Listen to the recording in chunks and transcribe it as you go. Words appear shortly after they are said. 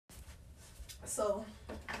So,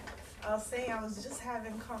 I was saying I was just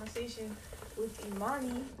having a conversation with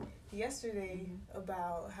Imani yesterday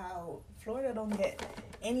about how Florida don't get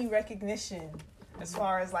any recognition as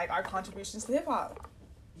far as like our contributions to hip hop.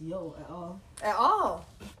 Yo, at all. At all.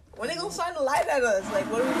 When they gonna shine the light at us? Like,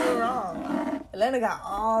 what are we doing wrong? Atlanta got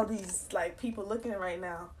all these like people looking right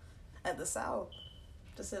now at the South.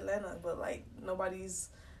 Just Atlanta, but like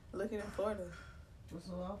nobody's looking in Florida. What's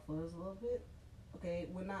so off for us a little bit? Okay,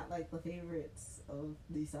 we're not like the favorites of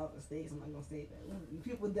these southern states. I'm not gonna say that.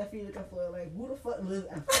 People definitely look at Florida like, who the fuck lives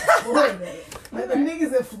in Florida? Like the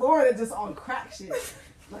niggas in Florida just on crack shit.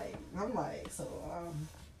 Like I'm like, so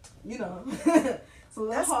you know. So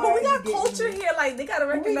that's hard. But we got culture here. Like they gotta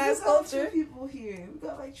recognize culture. People here. We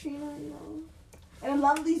got like Trina, you know, and a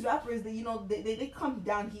lot of these rappers that you know they come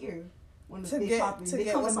down here. When to get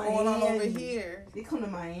what's going on over here. They come to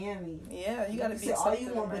Miami. Yeah, you gotta be say all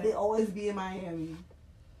you want, but they always be in Miami.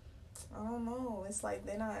 I don't know. It's like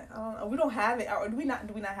they're not. I don't know. We don't have it. Or do we not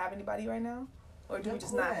have anybody right now? Or do we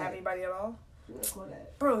just not have anybody at all? We got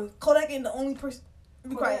Kodak. Bro, Kodak ain't the only person.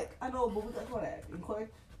 Be quiet. I know, but we got Kodak. And Kodak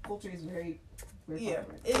culture is very popular.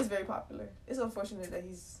 It is very popular. It's unfortunate that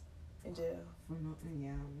he's in jail. For nothing,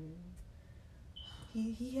 yeah.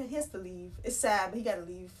 He has to leave. It's sad, but he gotta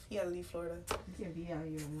leave. He gotta leave Florida. He can't be out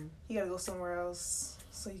here, man. He gotta go somewhere else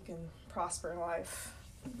so he can prosper in life.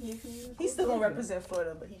 He's still gonna represent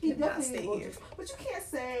Florida, but he cannot stay here. But you can't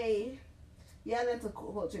say, yeah, Atlanta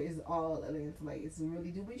culture is all Atlanta. Like it's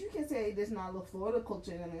really do. But you can't say there's not a Florida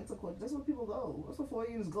culture and Atlanta culture. That's where people go. That's where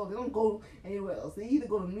Floridians go. They don't go anywhere else. They either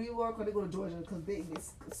go to New York or they go to Georgia because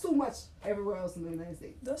it's too much everywhere else in the United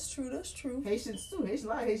States. That's true. Haitians too. A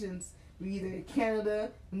lot of Haitians. Either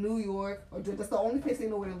Canada, New York, or Georgia. That's the only place they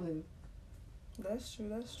know where to live. That's true.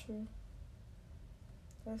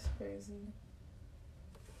 That's crazy.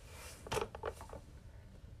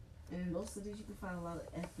 And in those cities, you can find a lot of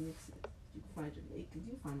ethnics. You can find Jamaicans.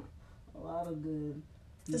 You can find a lot of good.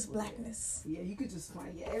 Just blackness. Yeah, you could just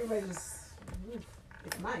find. Yeah, everybody just.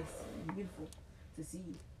 It's nice. It's beautiful to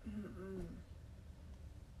see. Mm-mm.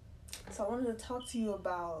 So I wanted to talk to you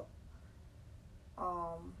about.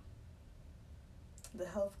 The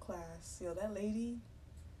health class. Yo, that lady,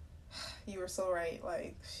 you were so right.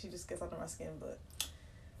 Like, she just gets under my skin. But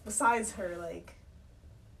besides her, like,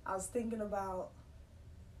 I was thinking about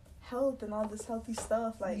health and all this healthy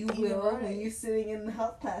stuff. Like, you will when you're sitting in the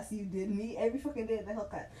health class. You did me every fucking day at the health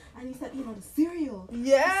class. I need to start eating all the cereal.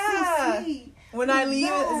 Yeah. So sweet. When I leave,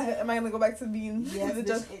 am I gonna go back to being? Yes,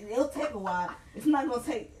 it'll take a while. It's not gonna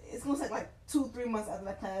take. It's gonna take like 2-3 months after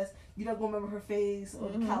that class. You're not gonna remember her face or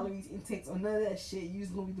the calories intakes or none of that shit. You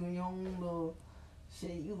just gonna be doing your own little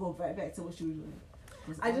shit. You go right back to what you were doing.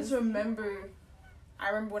 I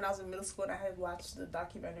remember when I was in middle school and I had watched the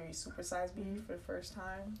documentary Super Size Me for the first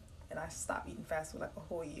time, and I stopped eating fast food like a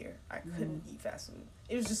whole year. I couldn't eat fast food.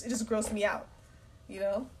 It just grossed me out, you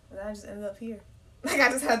know. And then I just ended up here. Like I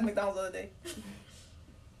just had McDonald's the other day.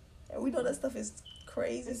 And we know that stuff is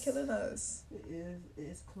crazy, killing us. It is.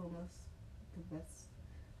 It's killing us. Because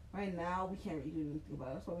right now, we can't really do anything about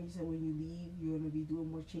it. That's why when you said when you leave, you're going to be doing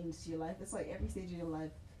more changes to your life. It's like every stage of your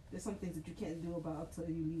life, there's some things that you can't do about until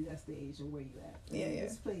you leave that stage or where you're at. Yeah.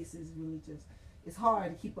 This place is really just, it's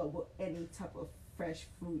hard to keep up with any type of fresh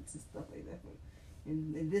fruits and stuff like that.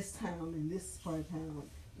 In this town, in this part of town,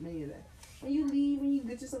 any of that. When you leave, when you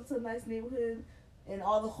get yourself to a nice neighborhood, and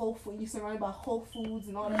all the Whole Foods, you're surrounded by Whole Foods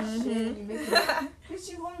and all that shit. And you make it,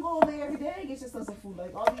 bitch, you gonna go over there every day and get yourself some food.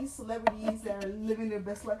 Like all these celebrities that are living their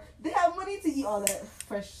best life, they have money to eat all that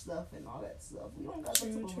fresh stuff and all that stuff. We don't got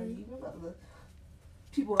that type of money. We don't got the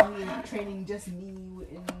people out here training just me and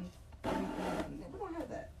everything. We don't have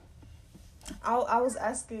that. I was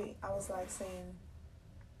saying,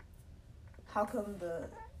 how come the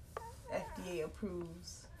FDA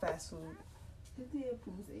approves fast food? FDA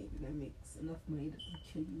approves anything that makes enough money to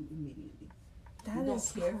kill you immediately. That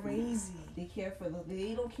is crazy. They care for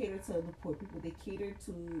they don't cater to the poor people. They cater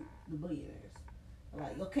to the billionaires.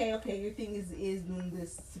 Like, okay, your thing is doing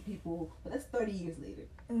this to people, but that's 30 years later.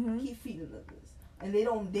 Keep feeding them this, and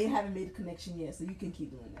they haven't made a connection yet, so you can keep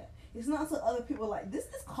doing that. It's not so other people like this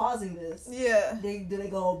is causing this. Yeah. They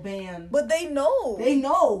go ban. But they know. They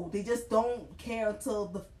know. They just don't care until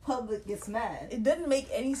the public gets mad. It doesn't make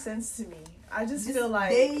any sense to me. I just feel like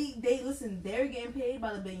they listen. They're getting paid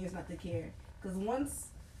by the billionaires not to care. Because once,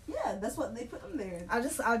 that's what they put them there. I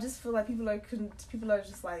just feel like people are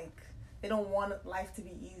just like they don't want life to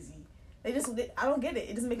be easy. I don't get it.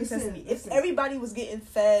 It doesn't make sense to me. If everybody was getting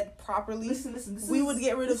fed properly, we would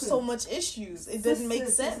get rid of so much issues. It doesn't make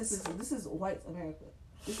sense. This is white America.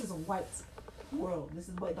 This is a white world. This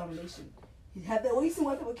is white domination. Have that? Well, you see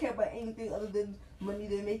why people care about anything other than money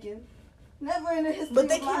they're making? Never in the history. But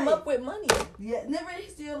they of came life. up with money. Yeah, never in the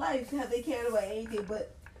history of life have they cared about anything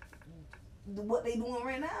but what they doing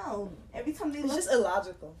right now. Every time they It's look, just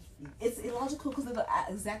illogical. it's illogical because they're the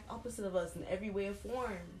exact opposite of us in every way of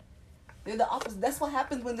form. They're the opposite. That's what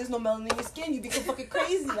happens when there's no melanin in your skin. You become fucking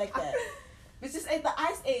crazy like that. It's just at the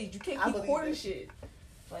ice age. You can't keep hoarding shit.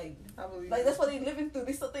 Like, I believe like it. that's what they're living through.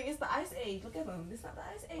 They still think it's the ice age. Look at them. It's not the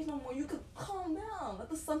ice age no more. You can calm down. Let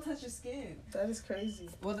the sun touch your skin. That is crazy.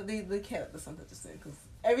 Well, they can't let the sun touch your skin because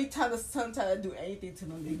every time the sun tries to do anything to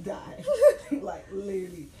them, they die. Like,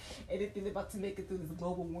 literally. And they think they're about to make it through this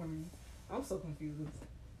global warming. I'm so confused.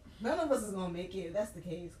 None of us is going to make it if that's the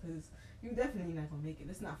case because you're definitely not going to make it.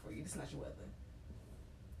 It's not for you. It's not your weather.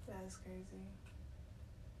 That is crazy.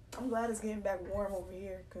 I'm glad it's getting back warm over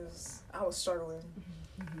here because I was struggling.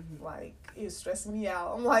 Like, it was stressing me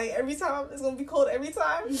out. I'm like, every time it's going to be cold every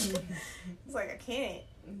time. It's like, I can't.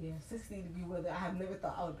 Yeah, 60-degree weather. I have never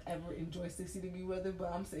thought I would ever enjoy 60-degree weather,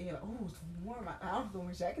 but I'm sitting here like, oh, it's warm. I don't have to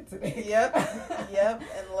wear a jacket today. Yep.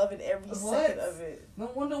 And loving every second of it.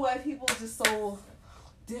 No wonder why people are just so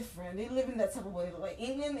different. They live in that type of weather. Like,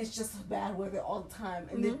 England is just bad weather all the time.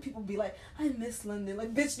 And then people be like, I miss London.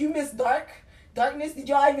 Like, bitch, you miss darkness? Did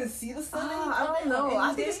y'all even see the sun? I don't know.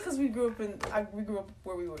 I think it's because we grew up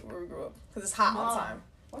where we grew up. Because it's hot all the time.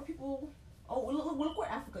 Why people... Oh, look where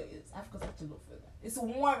Africa is. Africa's actually look for that. It's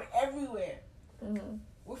warm everywhere. Mm-hmm.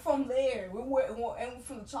 We're from there. And we're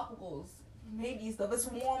from the tropicals. Maybe stuff. It's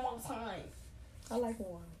warm all the time. I like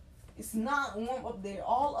warm. It's not warm up there.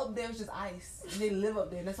 All up there is just ice. And they live up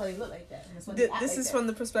there. That's why they look like that. That's why this is from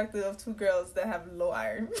the perspective of two girls that have low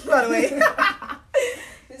iron, by the way.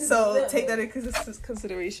 So take that into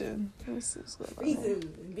consideration. Reason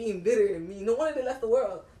and being bitter and mean. No wonder they left the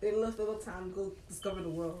world. They left a little time to go discover the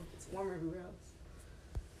world. It's warmer everywhere else.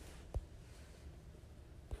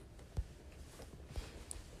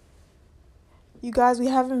 You guys, we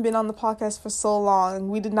haven't been on the podcast for so long.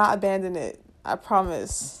 We did not abandon it. I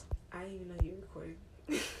promise. I didn't even know you were recording.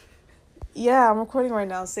 Yeah, I'm recording right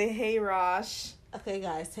now. Say hey, Rosh. Okay,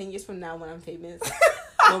 guys. 10 years from now when I'm famous,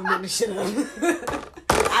 don't bring the shit up.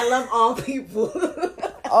 I love all people.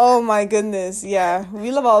 Oh my goodness. Yeah,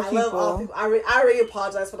 we love all people. I love all people. I already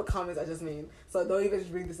apologize for the comments I just made. So don't even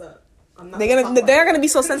bring this up. I'm not they're not gonna be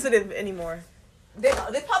so sensitive anymore. They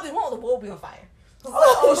probably won't. The world will be on fire.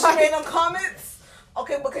 Oh, she made them comments?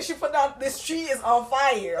 Okay, because she put down this tree is on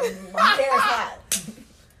fire. My hair is hot.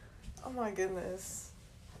 Oh my goodness.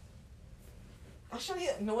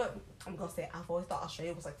 Australia, you know what? I'm gonna say I've always thought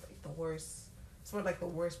Australia was like the worst. It's one of like the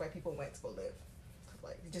worst white people went to go live.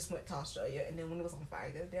 Like, they just went to Australia, and then when it was on fire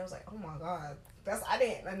the other day, I was like, oh my god. That's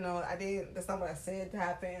not what I said to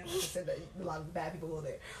happen. I said that a lot of bad people go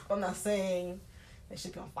there. But I'm not saying they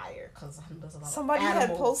should be on fire, because there's a lot Somebody of animals.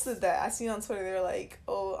 had posted that. I seen on Twitter, they were like,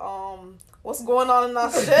 what's going on in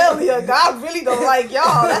Australia? God really don't like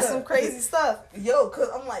y'all. That's some crazy stuff. Yo, because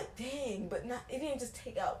I'm like, dang, but it didn't just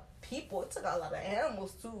take out people. It took out a lot of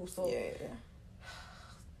animals, too. So yeah.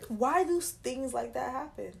 Why do things like that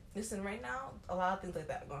happen? Listen, right now, a lot of things like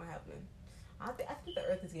that are going to happen. I think the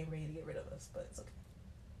earth is getting ready to get rid of us, but it's okay.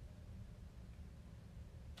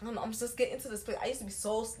 I don't know, I'm just getting to this place. I used to be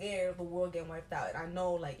so scared of the world getting wiped out, and I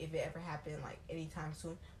know, like, if it ever happened, like, anytime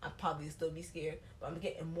soon, I'd probably still be scared, but I'm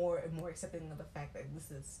getting more and more accepting of the fact that this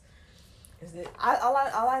is it.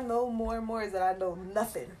 All I know more and more is that I know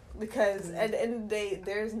nothing, because at the end of the day,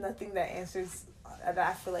 there's nothing that answers... that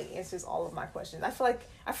I feel like answers all of my questions. I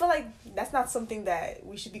feel like that's not something that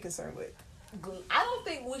we should be concerned with. I don't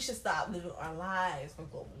think we should stop living our lives for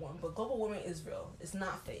global warming, but global warming is real. It's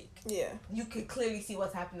not fake. Yeah. You can clearly see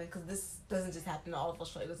what's happening, because this doesn't just happen. All of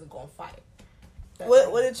Australia doesn't go on fire.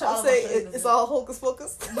 What did Trump say? It's all hocus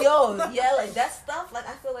pocus? Yo, yeah, like that stuff. Like,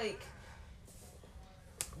 I feel like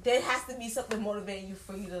there has to be something motivating you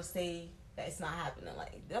for you to say that it's not happening.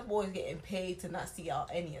 Like, that boy's getting paid to not see out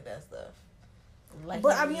any of that stuff. Like,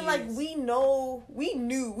 but I mean, like,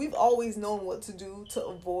 we've always known what to do to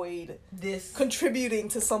avoid this contributing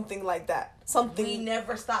to something like that. We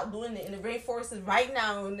never stop doing it. In the rainforest is right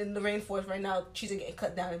now, and in the rainforest right now, trees are getting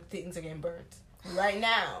cut down and things are getting burnt right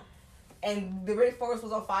now. And the rainforest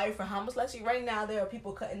was on fire for how much last year? Right now, there are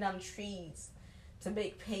people cutting down trees to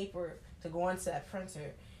make paper to go into that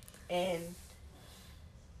printer, and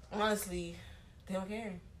honestly, they don't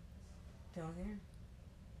care. They don't care.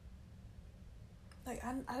 Like,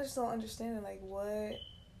 I just don't understand it. Like, what?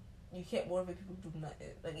 You can't motivate people to do nothing.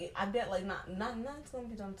 Like, I bet, like, nothing's gonna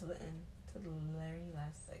be done to the end, to the very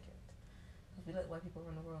last second. We let white people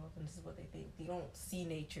run the world, and this is what they think. They don't see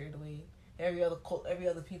nature the way every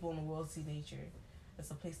other people in the world see nature.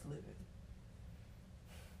 It's a place to live in.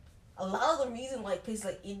 a lot of the reason like places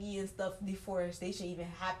like India and stuff, deforestation even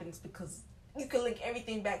happens because you can link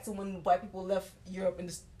everything back to when white people left Europe and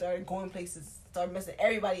just started going places, started messing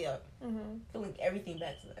everybody up. Mm-hmm. You can link everything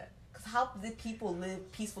back to that. Because how did people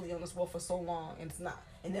live peacefully on this world for so long and it's not?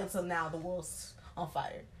 And then until now, the world's on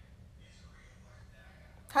fire.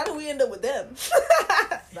 How did we end up with them?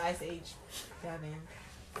 The Ice Age. Yeah, man.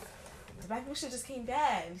 The black people shit just came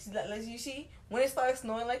bad. You see, when it started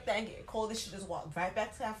snowing like that and getting cold, this shit just walked right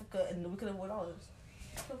back to Africa and we could avoid all this.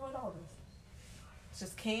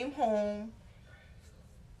 Just came home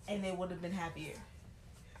and they would have been happier.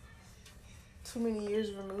 Too many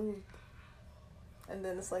years removed. And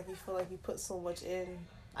then it's like you feel like you put so much in.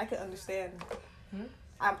 I can understand.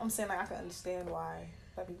 I'm saying like I can understand why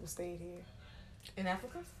black people stayed here. In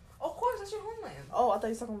Africa? Oh, of course, that's your homeland. Oh, I thought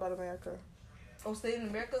you were talking about America. Oh, stay in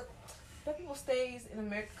America? Black people stays in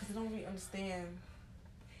America because they don't really understand.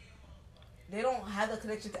 They don't have the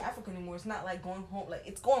connection to Africa anymore. It's not like going home. Like,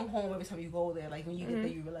 it's going home every time you go there. Like, when you get there,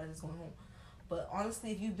 you realize it's going home. But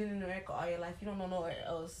honestly, if you've been in America all your life, you don't know nowhere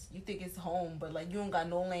else. You think it's home, but, like, you don't got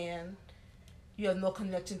no land. You have no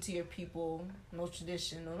connection to your people, no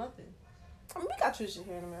tradition, no nothing. I mean, we got tradition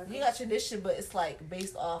here in America. We got tradition, but it's, like,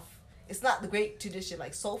 based off... It's not the great tradition.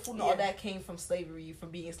 Like, soul food and all that came from slavery. From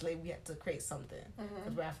being enslaved, we had to create something.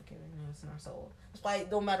 Because we're African, you know, it's in our soul. That's why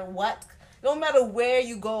no matter what, no matter where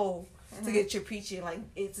you go to get your preaching, like,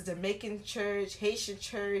 it's a Jamaican church, Haitian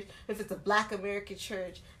church, if it's a Black American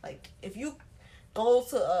church, like, if you go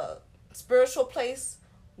to a spiritual place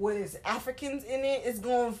where there's Africans in it, it's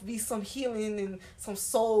going to be some healing and some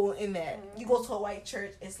soul in that. You go to a white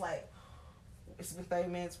church, it's like, it's been 30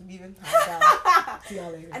 minutes, we're leaving. See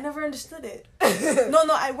y'all later. I never understood it. No,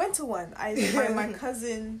 I went to one. My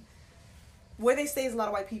cousin, where they stay is a lot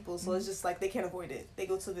of white people, so it's just like they can't avoid it. They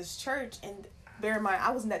go to this church, and bear in mind, I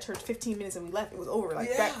was in that church 15 minutes and we left. It was over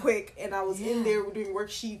that quick, and I was in there doing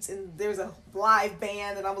worksheets, and there's a live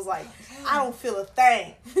band, and I was like, I don't feel a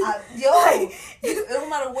thing. It don't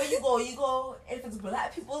matter where you go, if it's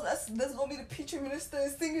Black people, that's gonna be the preacher, minister,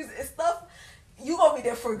 and singers and stuff. You gonna be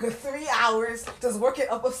there for a good 3 hours, just working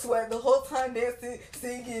up a sweat the whole time, dancing,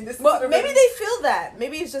 singing. But maybe they feel that.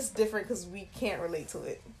 Maybe it's just different because we can't relate to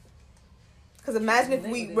it. Because imagine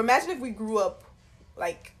if we grew up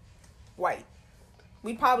like white,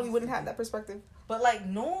 we probably wouldn't have that perspective. But like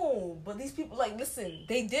no, but these people like listen.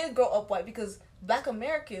 They did grow up white because Black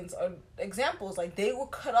Americans are examples. Like they were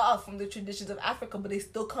cut off from the traditions of Africa, but they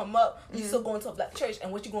still come up. You still go into a Black church,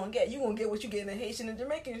 and what you gonna get? You gonna get what you get in a Haitian and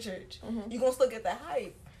Jamaican church. You gonna still get that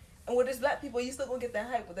hype. And with this Black people, you still gonna get that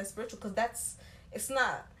hype with that spiritual, because it's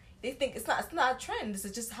not. They think it's not a trend. This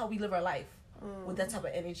is just how we live our life with that type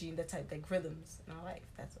of energy and that type of like rhythms in our life.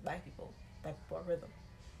 That's what Black people are rhythm.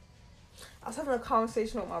 I was having a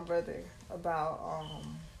conversation with my brother about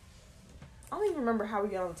I don't even remember how we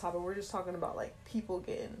got on the topic. We're just talking about like people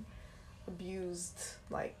getting abused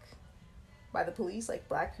like by the police, like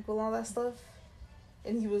Black people and all that stuff.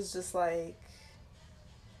 And he was just like,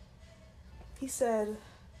 he said,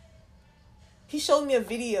 he showed me a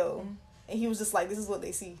video and he was just like, this is what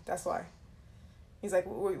they see, that's why. He's like,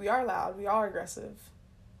 we are loud, we are aggressive.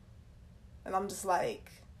 And I'm just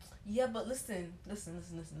like, yeah, but listen.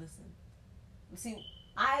 See,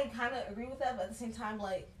 I kind of agree with that, but at the same time,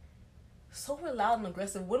 like, so we're loud and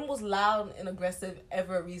aggressive. When was loud and aggressive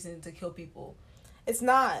ever a reason to kill people? It's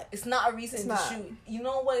not. It's not a reason to shoot. You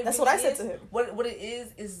know what? That's really what I said to him. What it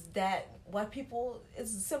is that white people.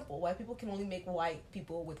 It's simple. White people can only make white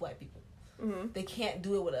people with white people. They can't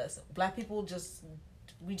do it with us. Black people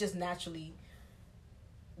we just naturally.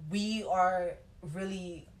 We are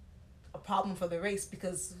really a problem for the race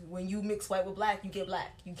because when you mix white with Black, you get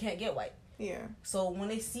Black. You can't get white. Yeah. So when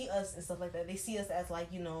they see us and stuff like that, they see us as like,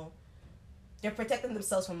 you know, they're protecting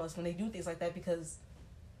themselves from us when they do things like that because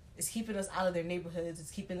it's keeping us out of their neighborhoods. It's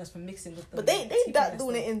keeping us from mixing with them. But they not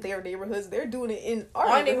doing it in their neighborhoods. They're doing it in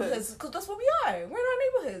our neighborhoods. Because that's what we are. We're in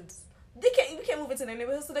our neighborhoods. We can't move into their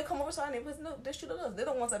neighborhoods, so they come over to our neighborhoods. No, they're shooting us. They're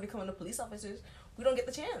the ones that becoming the police officers. We don't get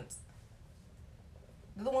the chance.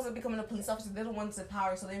 They're the ones that becoming the police officers. They're the ones in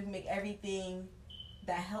power, so they make everything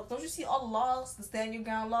that helps. Don't you see all the laws, the stand your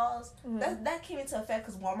ground laws? That came into effect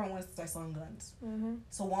because Walmart wanted to start selling guns.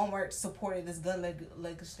 So Walmart supported this gun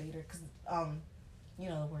legislator because, you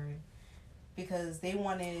know the word, because they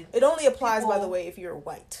wanted. It only applies, by the way, if you're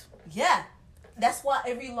white. Yeah, that's why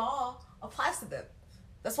every law applies to them.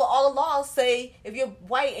 That's why all the laws say if you're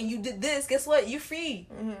white and you did this, guess what? You're free.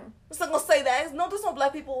 It's not gonna say that. No, there's no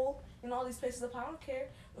Black people in all these places. I don't care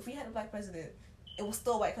if we had a Black president. It was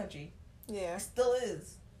still a white country. Yeah. It still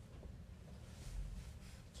is.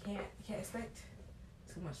 You can't expect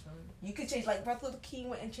Too much fun. You could change, like, Martin Luther King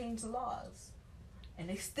went and changed the laws. And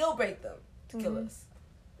they still break them to kill us.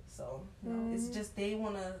 So, it's just they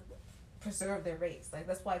want to preserve their race. Like,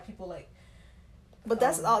 that's why people, like... But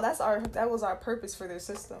that was our purpose for their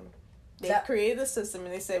system. They created a system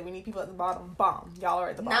and they said, we need people at the bottom. Bomb. Y'all are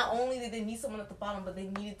at the bottom. Not only did they need someone at the bottom, but they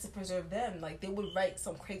needed to preserve them. Like, they would write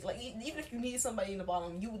some crazy... Like, even if you needed somebody in the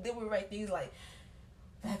bottom, they would write things like,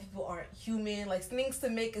 bad people aren't human. Like, things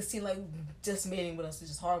to make it seem like just mating with us is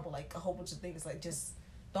just horrible. Like, a whole bunch of things. Like, just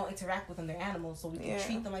don't interact with them. They're animals. So we can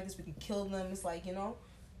treat them like this. We can kill them. It's like, you know...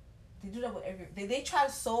 They do that with They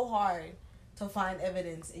tried so hard to find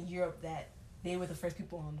evidence in Europe that they were the first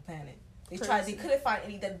people on the planet. They couldn't find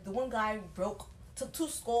any. That the one guy took 2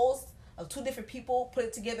 skulls of 2 different people, put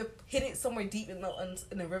it together, hid it somewhere deep in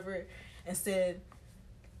the river, and said,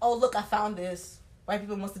 "Oh, look, I found this. White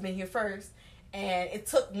people must have been here first." And it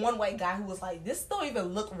took one white guy who was like, "This don't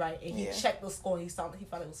even look right," and he checked the skull. And he found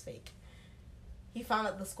it was fake. He found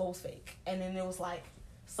out the skull was fake, and then it was like,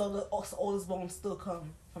 so the oldest bones still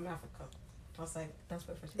come from Africa. I was like, that's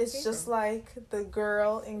what it's just from. Like the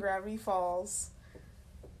girl in Gravity Falls.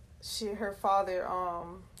 Her father,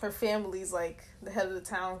 her family's like the head of the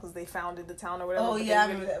town because they founded the town or whatever. Oh yeah, I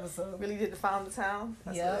remember that episode. Really did found the town.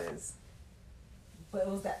 That's what it is. But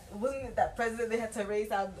wasn't it that president they had to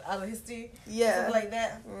erase out of history? Yeah, something like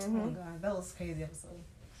that. Mm-hmm. Oh my god, that was a crazy episode.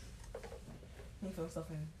 He found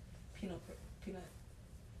himself in peanut.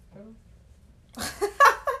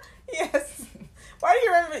 Yes. Why do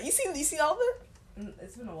you remember? You see all of it?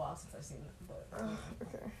 It's been a while since I've seen it, but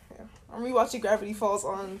okay, yeah. I'm rewatching Gravity Falls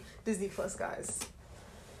on Disney Plus, guys.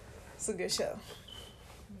 It's a good show.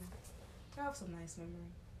 I have some nice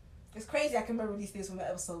memory. It's crazy I can remember these things from the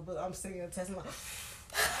episode, but I'm sitting and testing like.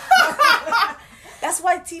 That's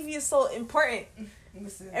why TV is so important.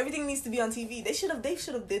 Listen. Everything needs to be on TV. They should have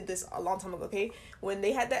did this a long time ago. Okay, when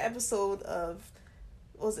they had that episode of,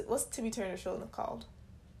 what's Timmy Turner show called?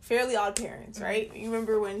 Fairly Odd Parents, right? You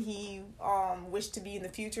remember when he wished to be in the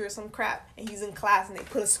future or some crap, and he's in class and they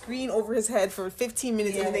put a screen over his head for 15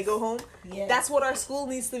 minutes and then they go home? Yes. That's what our school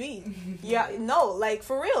needs to be. Yeah, no, like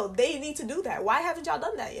for real, they need to do that. Why haven't y'all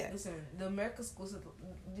done that yet? Listen, the American schools,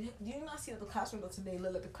 do you not see that the classrooms of today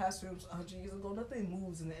look like the classrooms 100 years ago? Nothing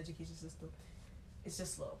moves in the education system. It's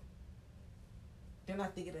just slow. They're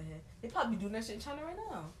not thinking ahead. They probably doing that shit in China right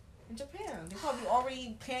now. In Japan. They're probably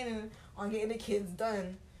already planning on getting the kids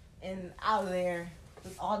done and out of there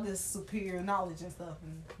with all this superior knowledge and stuff,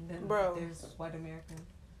 and then there's white American.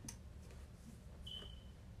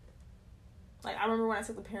 Like, I remember when I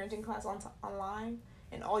took the parenting class online,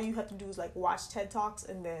 and all you have to do is like watch TED Talks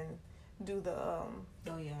and then do the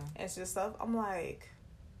answer stuff. I'm like,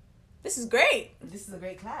 this is great. This is a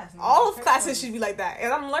great class. All of classes should be like that,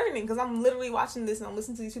 and I'm learning because I'm literally watching this and I'm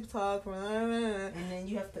listening to these people talk. And then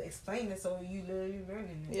you have to explain it, so you literally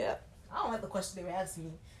learning it. Yeah. I don't like the question they were asking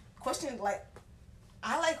me.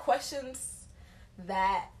 I like questions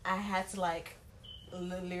that I had to like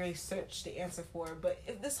literally search the answer for. But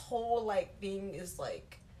if this whole like thing is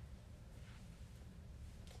like,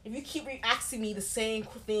 if you keep asking me the same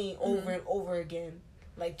thing over and over again,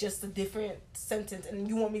 like just a different sentence, and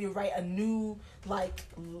you want me to write a new like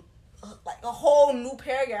a whole new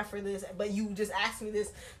paragraph for this, but you just asked me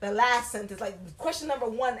this, the last sentence, like question number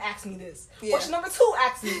 1 asked me this, question number 2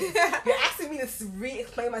 asked me this, you're asking me to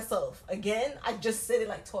re-explain myself again. I just said it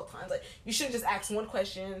like 12 times. Like, you shouldn't just ask one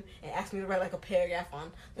question and ask me to write like a paragraph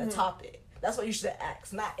on the topic. That's what you should have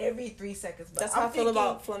asked, not every 3 seconds. But that's how I feel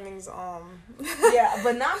about Fleming's yeah,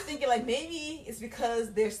 but now I'm thinking like maybe it's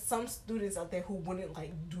because there's some students out there who wouldn't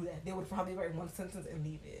like do that. They would probably write one sentence and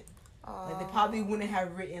leave it. Like, they probably wouldn't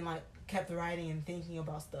have written, like, kept writing and thinking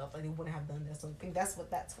about stuff. Like, they wouldn't have done that. So I think that's what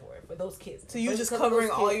that's for those kids. So you're just covering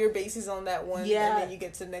all your bases on that one, and then you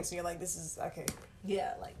get to the next and you're like, this is, okay.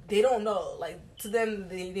 Yeah, like, they don't know. Like, to them,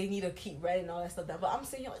 they need to keep writing all that stuff down. But I'm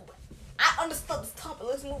sitting here like, I understood this topic.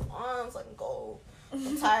 Let's move on so I can go.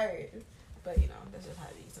 I'm tired. But, you know, that's just how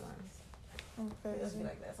it is sometimes. Okay. It doesn't be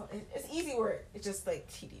like that. So it's easy work. It's just,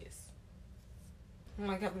 like, tedious. I'm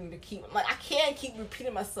like having to keep, like, I can't keep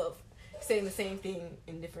repeating myself, saying the same thing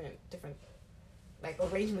in different like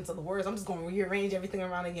arrangements of the words. I'm just going to rearrange everything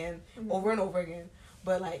around again, over and over again.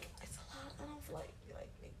 But like, it's a lot. I don't feel like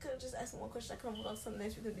they could have just asked me one question. I could have done something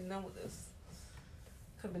else. We could have been done with this.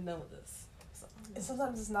 So, and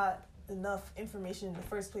sometimes it's not enough information in the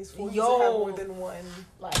first place for you to have more than one.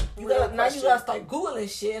 Like, you gotta start Googling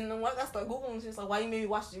shit, and then when I start Googling shit, it's like, why you made me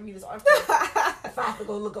read this article if I have to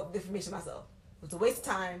go look up the information myself? It's a waste of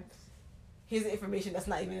time. Here's the information that's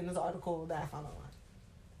not even in this article that I found online.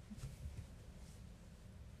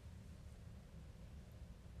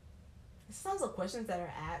 Some of questions that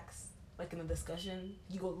are asked, like in a discussion,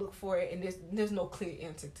 you go look for it, and there's no clear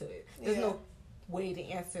answer to it. There's no way to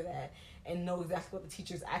answer that and know exactly what the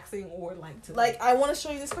teacher's asking or like to like. I want to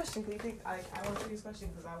show you this question. Can you think? I want to show you this question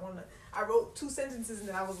because I wrote 2 sentences and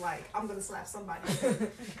then I was like, I'm gonna slap somebody.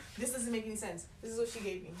 This doesn't make any sense. This is what she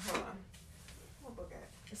gave me. Hold on. What book at?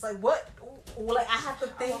 It's like what? Like I have to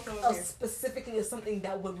think of specifically of something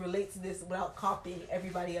that would relate to this without copying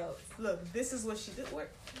everybody else. Look, this is what she did.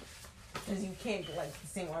 Work. Because you can't get like the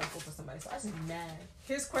same article for somebody. So I was just mad.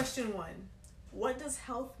 Here's question 1. What does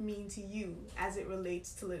health mean to you as it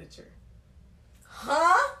relates to literature?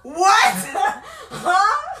 Huh? What?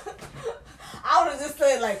 Huh? I would have just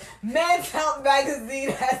said like Men's Health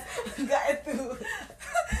magazine has gotten through.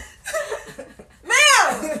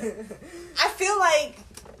 Ma'am! I feel like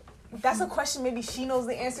that's a question maybe she knows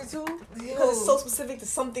the answer to because it's so specific to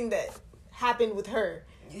something that happened with her.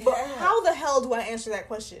 Yeah. But how the hell do I answer that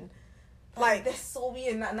question? Like that's so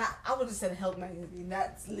weird. Not I would have said Health magazine.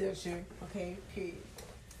 That's literature. Okay, period.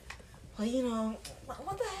 Well, you know,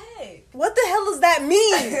 what the heck? What the hell does that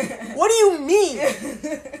mean? What do you mean?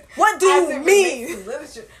 What do you mean?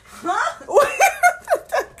 Literature, huh?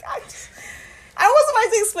 I want somebody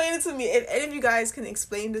to explain it to me. If any of you guys can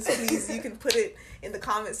explain this, please, you can put it in the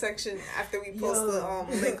comment section after we post the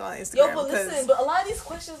link on Instagram. Yo, but listen, but a lot of these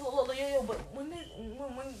questions, but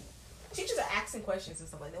when teachers are asking questions and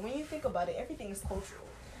stuff like that, when you think about it, everything is cultural.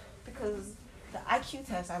 Because the IQ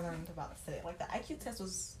test I learned about today, like the IQ test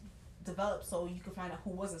was developed so you could find out who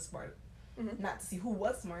wasn't smart, not to see who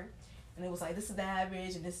was smart. And it was like, this is the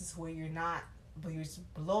average, and this is where you're not, but you're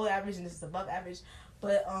below average, and this is above average.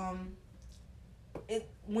 But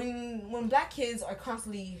when black kids are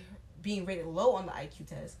constantly being rated low on the IQ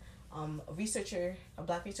test, a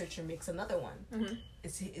black researcher makes another one.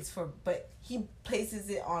 But he places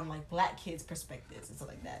it on like black kids' perspectives and stuff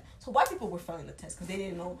like that. So white people were failing the test because they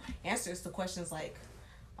didn't know answers to questions like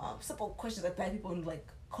simple questions that black people like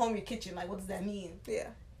comb your kitchen. Like, what does that mean? Yeah.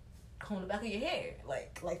 Comb the back of your hair,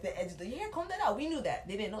 like the edge of your hair. Comb that out. We knew that.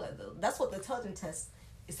 They didn't know that though. That's what the intelligence test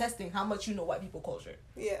is testing. How much you know white people culture.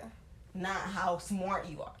 Yeah. Not how smart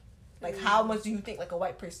you are. Like, how much do you think like a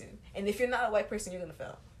white person? And if you're not a white person, you're gonna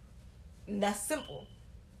fail. And that's simple.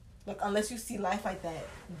 Like, unless you see life like that,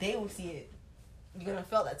 they will see it. You're gonna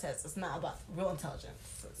fail that test. It's not about real intelligence.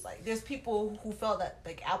 So it's like, there's people who failed that.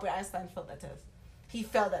 Like, Albert Einstein failed that test. He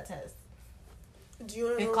failed that test. Do you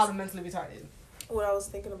want to know? They called him mentally retarded. What I was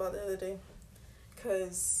thinking about the other day.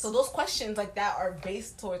 So those questions like that are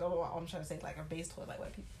based towards, I'm trying to say, like, are based towards like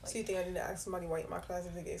white people. Like, so you think I need to ask somebody white in my class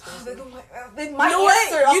if they get exposed? You know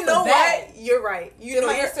what? You're right. You're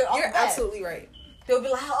absolutely right. They'll be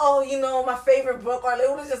like, oh, you know, my favorite book, or they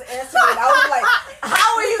would have just answered it. I was like,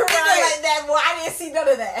 how are you thinking like that? Well, I didn't see none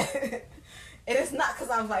of that. And it's not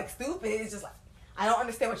because I'm like stupid. It's just like I don't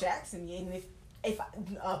understand what you're asking me. And if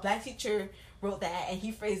a black teacher wrote that and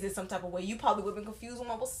he phrased it some type of way, you probably would have been confused when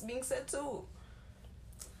what was being said too.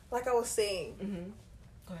 Like I was saying,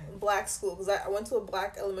 Go ahead. Black school, because I went to a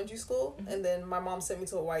black elementary school, and then my mom sent me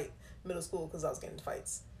to a white middle school because I was getting into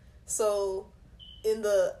fights. So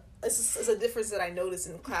it's a difference that I noticed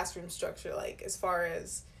in classroom structure, like as far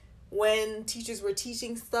as when teachers were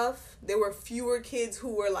teaching stuff, there were fewer kids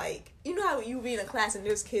who were like, you know how you be in a class and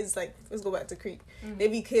there's kids like, let's go back to Creek.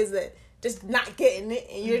 There'd be kids that just not getting it,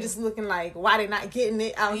 and you're just looking like, why they not getting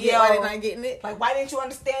it out here? Why they not getting it? Like, why didn't you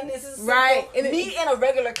understand this? This is right. And me in a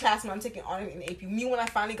regular class when I'm taking honor in AP, me when I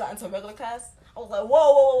finally got into a regular class, I was like,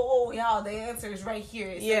 whoa, y'all, the answer is right here.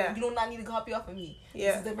 It's like, you do not need to copy off of me.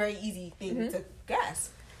 This is a very easy thing to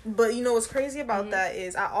grasp. But you know what's crazy about that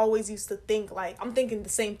is I always used to think like, I'm thinking the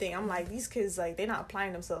same thing. I'm like, these kids, like, they're not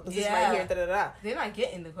applying themselves. This is right here, da-da-da. They're not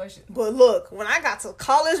getting the question. But look, when I got to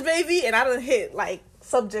college, baby, and I done hit like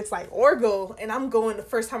subjects like Orgo, and I'm going the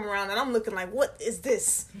first time around and I'm looking like, what is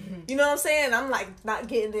this? You know what I'm saying? I'm like not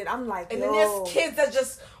getting it. I'm like, and then there's kids that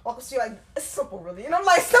just walk up to you like, it's simple really, and I'm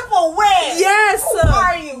like, simple where? Yes. Who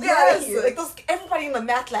are you? Get out of here. Like everybody in the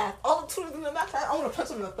math class, all the tutors in the math class, I want to punch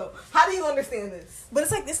them in the throat. How do you understand this? But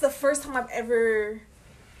it's like it's the first time I've ever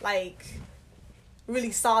like really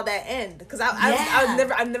saw that end, because I've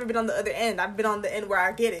never been on the other end. I've been on the end where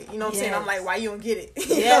I get it. You know what I'm saying? I'm like, why you don't get it?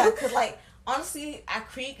 Yeah, because like honestly, at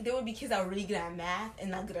Creek, there would be kids that are really good at math and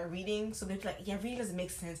not good at reading. So they'd be like, yeah, reading doesn't make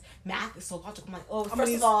sense. Math is so logical. I'm like, oh,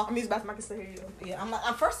 first of all, I'm using bathroom. I can still hear you. Yeah, I'm like,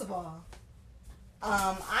 first of all,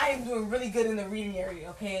 I am doing really good in the reading area.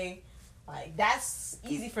 Okay, like that's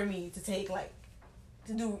easy for me to take. Like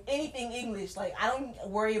to do anything English. Like I don't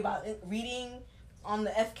worry about reading on the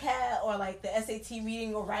FCAT or like the SAT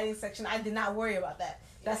reading or writing section. I did not worry about that.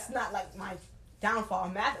 That's not like my downfall.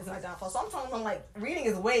 Math is my downfall. So I'm telling them, like, reading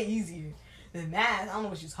is way easier than math. I don't know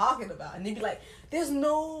what she's talking about. And they'd be like, there's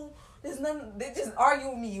none. They just argue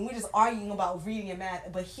with me, and we're just arguing about reading and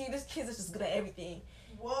math. But here, this kid's is just good at everything.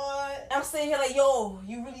 What? I'm sitting here like, yo,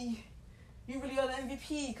 you really are the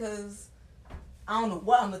MVP, because I don't know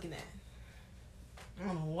what I'm looking at. I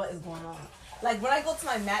don't know what is going on. Like, when I go to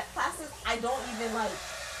my math classes, I don't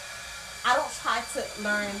try to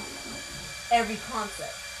learn every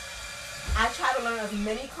concept. I try to learn as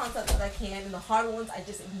many concepts as I can, and the hard ones I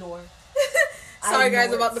just ignore. Sorry,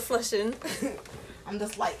 guys, about the flushing. I'm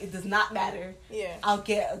just like, it does not matter. Yeah. I'll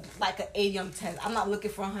get like an 80 on 10. I'm not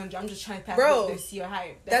looking for 100. I'm just trying to pass their C or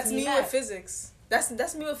higher. That's me with physics.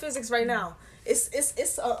 That's me with physics right now.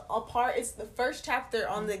 It's a part. It's the first chapter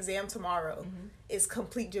on the exam tomorrow. Mm-hmm. It's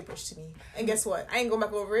complete gibberish to me. And guess what? I ain't going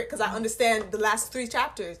back over it because I understand the last 3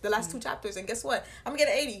 chapters, the last 2 chapters. And guess what? I'm gonna get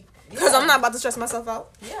an 80 because I'm not about to stress myself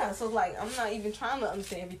out. Yeah. So like, I'm not even trying to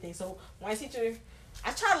understand everything. So my teacher,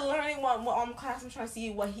 I try to learn what class. I'm trying to see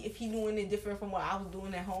if he doing it different from what I was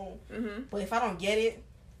doing at home. Mm-hmm. But if I don't get it,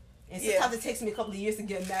 and sometimes it takes me a couple of years to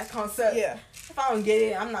get a math concept. Yeah. If I don't get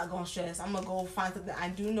it, I'm not gonna stress. I'm gonna go find something I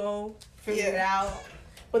do know, figure it out.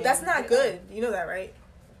 But that's not good. You know that, right?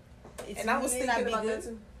 And I was thinking about that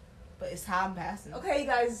too. But it's how I'm passing. Okay,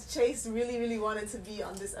 guys, Chase really, really wanted to be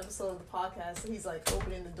on this episode of the podcast. So he's like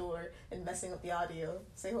opening the door and messing up the audio.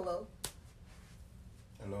 Say hello.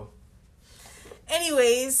 Hello.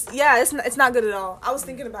 Anyways, yeah, it's not good at all. I was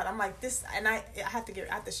thinking about it. I'm like this, and I have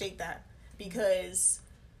to shake that because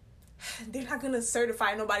they're not gonna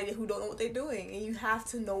certify nobody who don't know what they're doing, and you have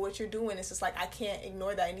to know what you're doing. It's just like I can't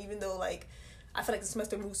ignore that, and even though like I feel like the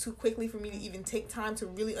semester moves too quickly for me to even take time to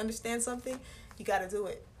really understand something, you got to do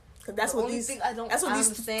it because that's what these. Thing I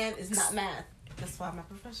understand is not math. That's why my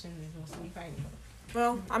profession is mostly writing.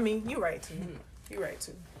 Well, I mean, you're right too. Mm-hmm. You're right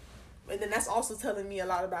too. And then that's also telling me a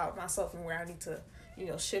lot about myself and where I need to,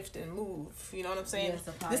 shift and move. You know what I'm saying?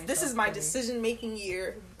 Yes, this is my decision-making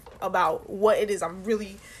year about what it is I'm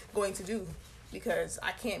really going to do, because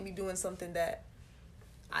I can't be doing something that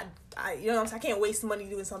I you know what I'm saying? I can't waste money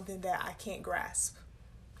doing something that I can't grasp.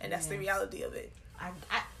 And that's the reality of it. I'm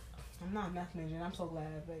not a math major, and I'm so glad.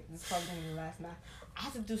 Like, this is probably going to be the last math. I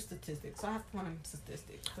have to do statistics, so I have to learn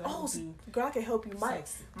statistics. Girl, I can help you. My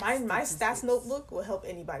stats notebook will help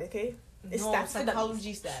anybody, okay? It's stats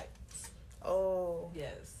psychology stats. Oh.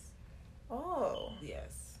 Yes. Oh.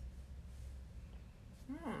 Yes.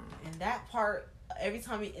 And that part, every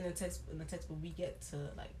time in the textbook we get to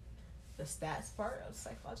like the stats part of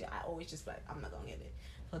psychology, I always just like, I'm not gonna get it.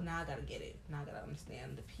 So now I gotta get it. Now I gotta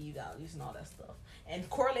understand the p values and all that stuff. And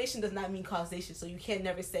correlation does not mean causation, so you can't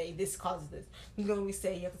never say this causes this. You can only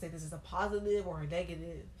say, you have to say this is a positive or a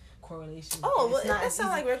negative correlation. Oh, well, that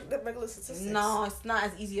sounds like regular statistics. No, it's not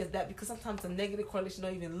as easy as that, because sometimes a negative correlation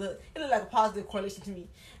don't even look. It looks like a positive correlation to me,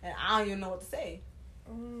 and I don't even know what to say.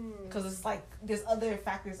 Because it's like there's other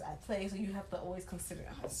factors at play, so you have to always consider.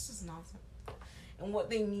 Oh, it's just nonsense. And what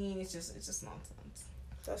they mean is it's just nonsense.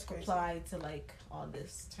 That's crazy. Applied to like all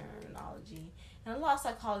this terminology, and a lot of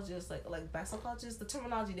psychologists, like back psychologists, the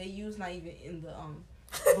terminology they use not even in the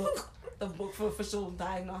book, the book for official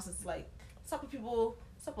diagnosis. Like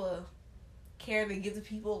type of care they give to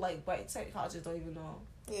people, like white psychologists don't even know.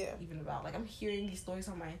 Yeah. Even about, like, I'm hearing these stories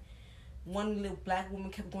on my one little black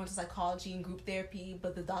woman kept going to psychology and group therapy,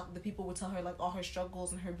 but the people would tell her like all her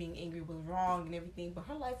struggles and her being angry was wrong and everything, but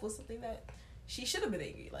her life was something that she should have been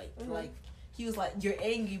angry. Like like he was like, you're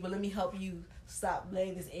angry, but let me help you stop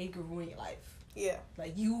letting this anger ruin your life. Yeah.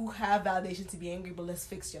 Like, you have validation to be angry, but let's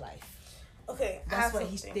fix your life. Okay. That's what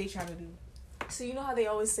they trying to do. So you know how they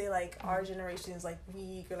always say like our generation is like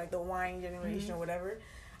weak, or like the wine generation or whatever.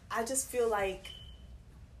 I just feel like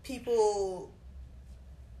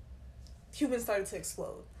humans started to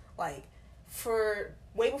explode. Like, for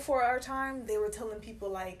way before our time, they were telling people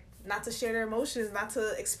like not to share their emotions, not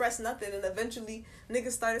to express nothing, and eventually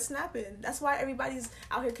niggas started snapping. That's why everybody's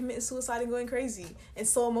out here committing suicide and going crazy and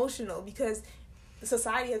so emotional, because the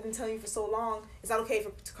society has been telling you for so long it's not okay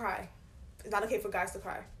to cry. It's not okay for guys to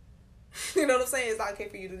cry. You know what I'm saying? It's not okay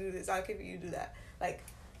for you to do this. It's not okay for you to do that. Like,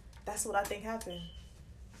 that's what I think happened.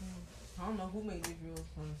 I don't know who made these rules.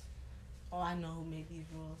 Oh, I know who made these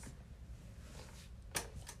rules.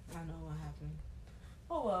 I know what happened.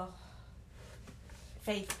 Oh, well.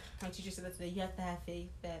 Faith. My teacher said that today. You have to have faith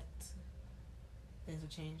that things will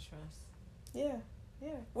change for us. Yeah.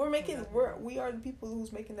 We are the people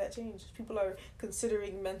who's making that change. People are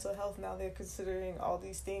considering mental health now. They're considering all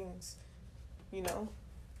these things,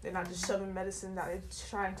 They're not just shoving medicine. Now they're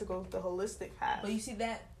trying to go the holistic path. But you see,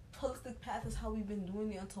 that holistic path is how we've been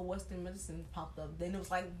doing it until Western medicine popped up. Then it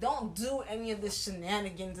was like, don't do any of this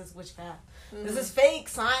shenanigans, this witchcraft. This is fake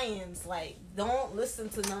science. Like, don't listen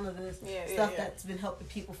to none of this stuff that's been helping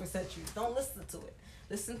people for centuries. Don't listen to it.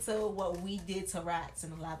 Listen to what we did to rats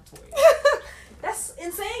in the laboratory. That's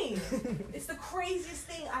insane. It's the craziest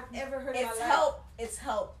thing I've ever heard in my life. It's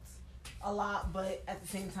helped a lot, but at the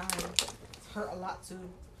same time, it's hurt a lot too.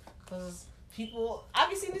 Because people,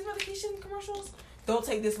 have you seen these medication commercials? Don't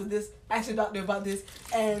take this with this. Ask your doctor about this.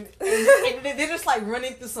 And they're just like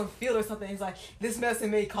running through some field or something. It's like, this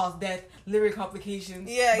medicine may cause death, liver complications.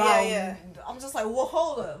 Yeah. I'm just like, well,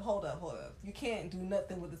 hold up. You can't do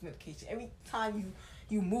nothing with this medication. Every time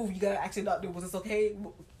you move, you gotta ask your doctor, was this okay?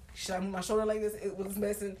 Should I move my shoulder like this? Was this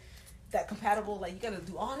medicine that compatible? Like, you gotta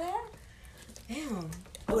do all that? Damn.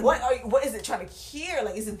 What is it trying to cure?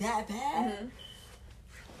 Like, is it that bad? Mm-hmm.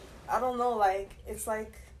 I don't know. Like, it's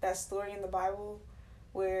like that story in the Bible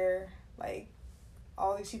where, like,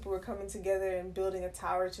 all these people were coming together and building a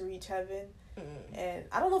tower to reach heaven. Mm-hmm. And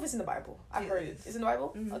I don't know if it's in the Bible. I've heard it. It's in the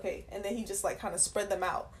Bible? Mm-hmm. Okay. And then he just, like, kind of spread them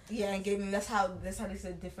out. Yeah, and gave them, that's how they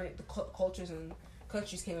said different cultures and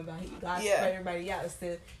countries came about. God spread everybody out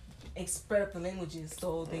instead spread up the languages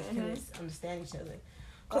so they can understand each other.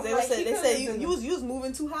 Because they said you was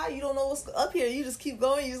moving too high. You don't know what's up here. You just keep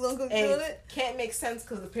going. You just gonna keep doing it. Can't make sense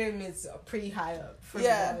because the pyramids are pretty high up. First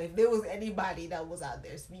of all, if there was anybody that was out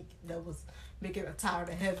there that was making a tower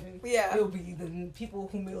to heaven, it would be the people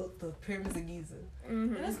who built the pyramids of Giza.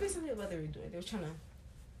 Mm-hmm. And that's basically what they were doing. They were trying to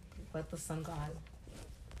let the sun god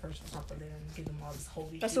perch on top of there and give them all this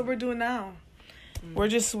holy. That's what we're doing now.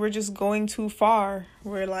 Mm-hmm. We're just going too far.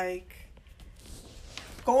 We're like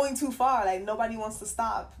going too far. Like, nobody wants to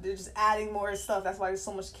stop. They're just adding more stuff. That's why there's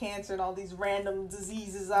so much cancer and all these random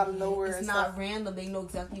diseases out of nowhere. It's not random. They know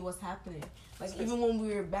exactly what's happening. Like, even when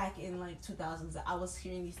we were back in, like, 2000s, I was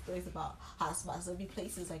hearing these stories about hotspots. There'd be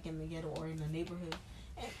places, like, in the ghetto or in the neighborhood.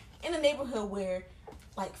 And in a neighborhood where,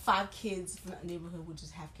 like, 5 kids from that neighborhood would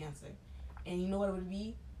just have cancer. And you know what it would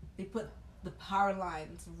be? They put the power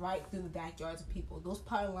lines right through the backyards of people. Those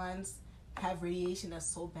power lines have radiation that's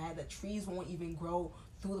so bad that trees won't even grow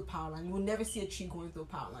through the power line. You will never see a tree going through a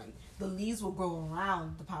power line. The leaves will grow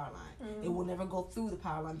around the power line. Mm-hmm. It will never go through the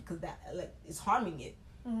power line because that, like, is harming it.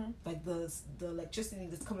 Mm-hmm. Like, the electricity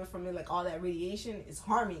that's coming from it, like, all that radiation is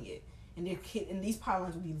harming it. And these power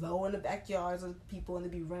lines will be low in the backyards of people, and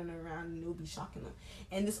they'll be running around, and it'll be shocking them.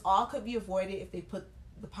 And this all could be avoided if they put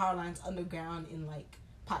the power lines underground in, like,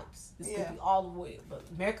 pipes. This could be all avoided, but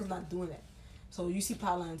America's not doing that. So you see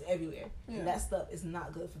power lines everywhere. Yeah. And that stuff is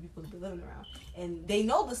not good for people to be living around. And they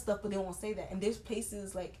know this stuff, but they won't say that. And there's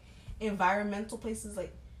places, like, environmental places,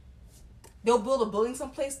 like, they'll build a building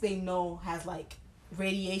someplace they know has, like,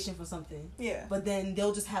 radiation for something. Yeah. But then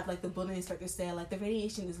they'll just have, like, the building inspector say, like, the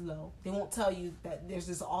radiation is low. They won't tell you that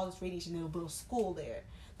there's all this radiation. They'll build a school there.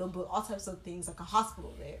 They'll build all types of things, like a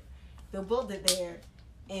hospital there. They'll build it there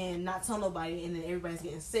and not tell nobody, and then everybody's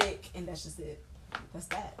getting sick, and that's just it. That's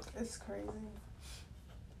that. It's crazy.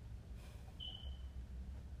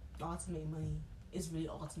 All to make money. It's really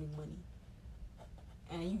all to make money.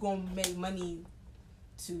 And you gonna make money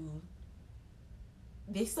to...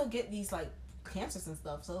 They still get these, like, cancers and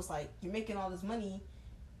stuff. So it's like, you're making all this money,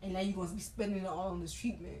 and now you're gonna be spending it all on this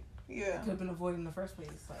treatment. Yeah. Could have been avoided in the first place.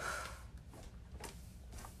 Like,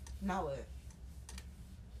 now what?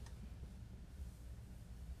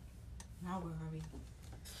 Now where are we?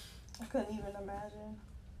 I couldn't even imagine.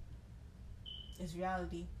 It's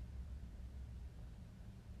reality.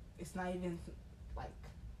 It's not even, like,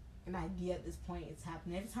 an idea at this point. It's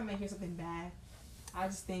happening. Every time I hear something bad, I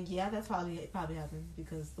just think, yeah, that's probably happened,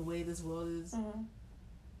 because the way this world is,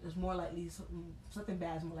 it's more likely something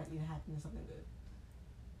bad is more likely to happen than something good.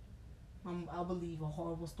 I'll believe a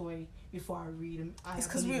horrible story before I read them. It's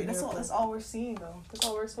because that's all we're seeing, though. That's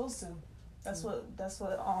all we're exposed to. That's what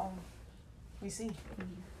we see.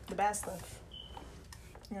 Mm-hmm. The bad stuff.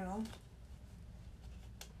 You know.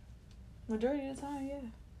 Majority of the time, yeah.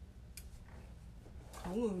 I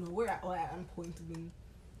don't even know what Adam Point's been.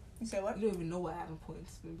 You say what? You don't even know what Adam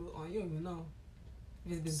Point's been built on. You don't even know.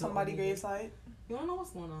 If it's been somebody gravesite. You don't know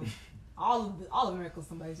what's going on. all of America's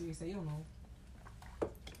somebody's gravesite. You don't know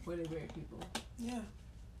where they bury people. Yeah.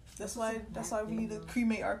 That's why we need to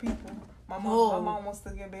cremate our people. My mom wants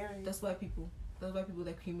to get buried. That's why people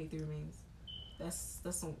that cremate their remains. That's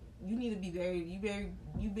some. You need to be buried. You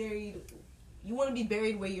want to be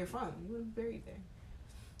buried where you're from. You want to be buried there.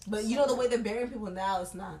 But you know the way they're burying people now,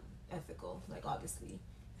 it's not ethical. Like, obviously,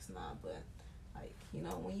 it's not. But, like, you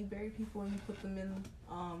know, when you bury people and you put them in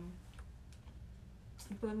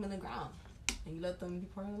the ground and you let them be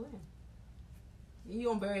part of the land. You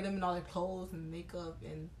don't bury them in all their clothes and makeup,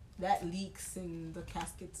 and that leaks, and the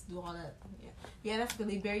caskets do all that. Yeah, that's good.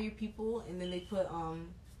 They bury your people, and then they put in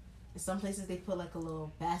some places they put like a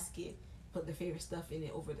little basket, put their favorite stuff in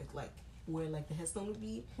it over the like where like the headstone would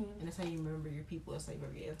be, and that's how you remember your people. That's how you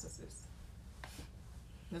remember your ancestors.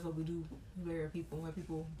 That's what we do. We bury our people. When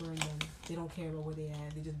people burn them, they don't care about where they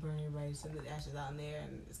at. They just burn everybody, send the ashes out in there,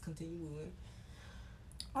 and it's continue moving.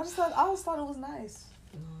 I always thought it was nice.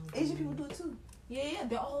 Asian people do it too. Yeah,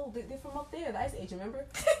 they're from up there. The Ice Age, remember?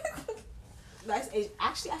 The Ice Age.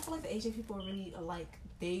 Actually, I feel like the Asian people are really alike.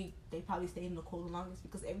 They probably stayed in the cold the longest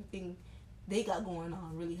because everything they got going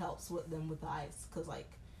on really helps with them with the ice. Cause like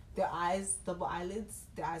their eyes, double eyelids,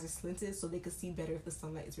 their eyes are slanted so they could see better if the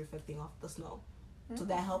sunlight is reflecting off the snow. Mm-hmm. So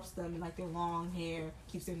that helps them. And like their long hair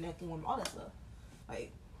keeps their neck warm, all that stuff.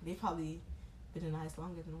 Like they probably been in ice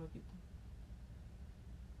longer than other people.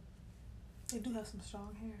 They do have some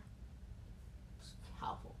strong hair.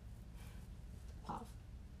 Powerful.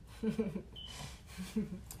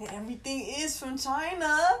 And everything is from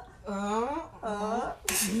China. Oh my god.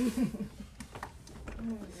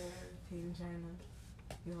 In China.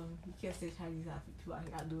 You can't say Chinese people out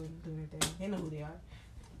here out doing their thing. They know who they are.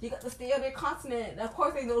 You got to stay on their continent. Of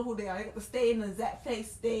course they know who they are. They got to stay in the exact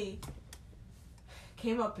place they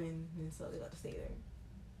came up in, and so they got to stay there.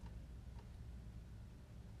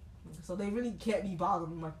 So they really can't be bothered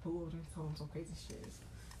with my people and tell them some crazy shit.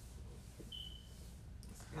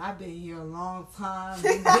 I've been here a long time.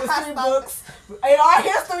 In history books, in our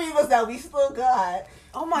history books that we still got.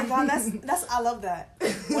 Oh my god, that's I love that.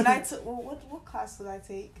 When I took what class did I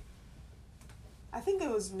take? I think it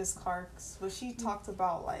was Miss Clark's, but she talked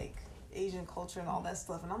about like Asian culture and all that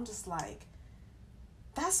stuff, and I'm just like,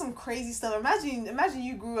 that's some crazy stuff. Imagine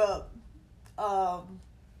you grew up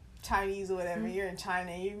Chinese or whatever, you're in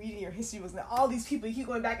China and you're reading your history books and all these people, you keep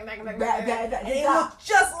going back and back, and they look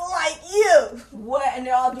just like you. What? And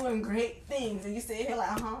they're all doing great things, and you sit here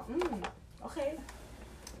like, okay.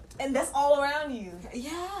 And that's all around you.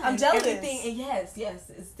 Yeah. I'm jealous. Everything, and yes,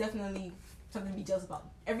 it's definitely something to be jealous about.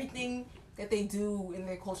 Everything that they do in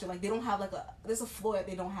their culture, like they don't have there's a floor that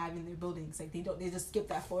they don't have in their buildings. Like they just skip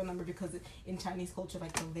that floor number because in Chinese culture,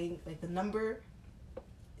 like the number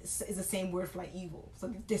is the same word for like evil. So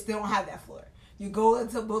they don't have that floor. You go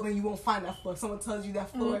into a building, you won't find that floor. If someone tells you that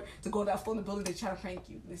floor to go to that floor in the building, they try to prank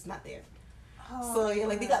you. It's not there. Oh, so yeah,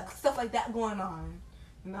 like they got stuff like that going on.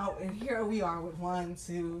 Now and here we are with 1,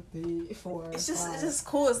 2, 3, 4. It's just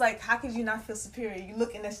cool. It's like, how could you not feel superior? You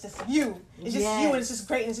look and it's just you. It's just you and it's just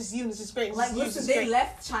great and it's just you and it's just great. Like listen, they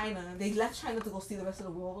left China. They left China to go see the rest of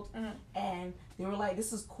the world, and they were like,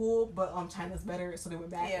 "This is cool, but China's better." So they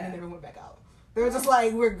went back and they never went back out. They were just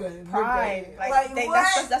like, we're good. Pride. We're good.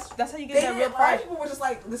 Like that's how you get that real pride. People were just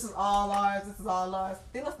like, this is all ours. This is all ours.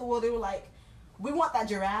 They left the world. They were like, we want that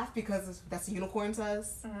giraffe because that's a unicorn to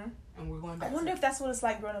us. Mm-hmm. And we're going back. I wonder if that's what it's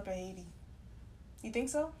like growing up in Haiti. You think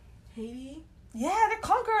so? Haiti? Yeah, they're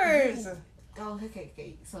conquerors. Oh,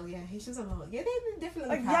 okay. So yeah, Haitians are low. Yeah, they're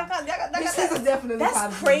definitely like y'all got Haitians are definitely.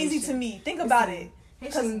 That's crazy to me. Think about it.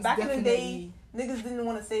 Because Haitians back in the day, niggas didn't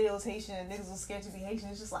want to say they was Haitian. Niggas was scared to be Haitian.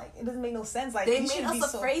 It's just like, it doesn't make no sense. Like, they made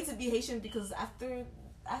us afraid to be Haitian because after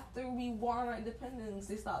we won our independence,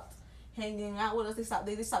 they stopped hanging out with us. They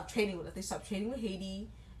stopped trading with us. They stopped trading with Haiti.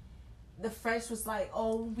 The French was like,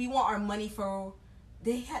 oh, we want our money for...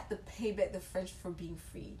 They had to pay back the French for being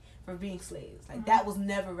free, for being slaves. Like, that was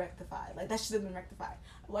never rectified. Like, that should have been rectified.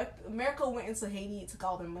 Like, America went into Haiti, took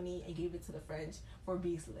all their money, and gave it to the French for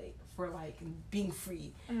being slave, for, like, being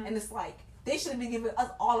free. Mm-hmm. And it's like, they should have been giving us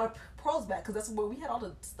all our pearls back, because that's where we had all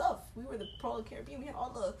the stuff. We were the Pearl of the Caribbean. We had all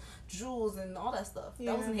the jewels and all that stuff.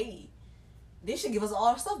 Yeah. That was in Haiti. They should give us all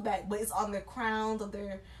our stuff back, but it's on their crowns, of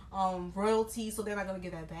their royalty, so they're not going to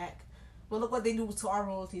give that back. But look what they do to our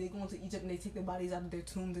royalty. They go into Egypt and they take their bodies out of their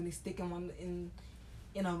tombs and they stick them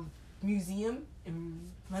in a museum in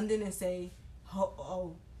London and say,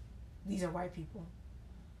 oh, these are white people.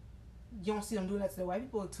 You don't see them doing that to the white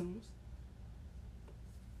people at tombs.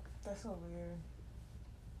 That's so weird.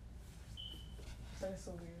 That's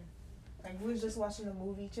so weird. Like, we was just watching a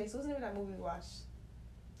movie. Chase, wasn't even that movie we watched.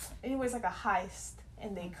 Anyway, it's like a heist,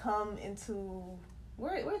 and they come into...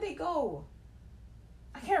 Where'd they go?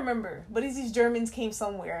 I can't remember, but these Germans came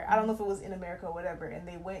somewhere. I don't know if it was in America or whatever, and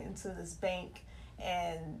they went into this bank,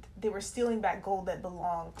 and they were stealing back gold that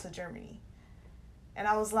belonged to Germany. And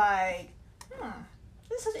I was like,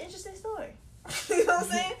 this is such an interesting story. You know what I'm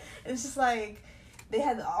saying? And it's just like,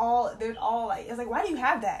 they're all like, it's like, why do you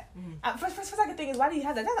have that? Mm-hmm. First I could think is, why do you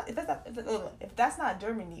have that? If that's not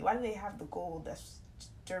Germany, why do they have the gold that's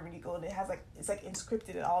Germany gold? It has like, it's like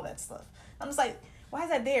inscripted and all that stuff. I'm just like, Why is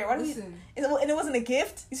that there? Why do we? Listen. And it wasn't a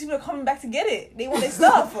gift. These people are coming back to get it. They want their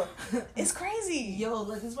stuff. It's crazy. Yo,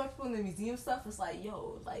 like, this is why people in the museum stuff, it's like,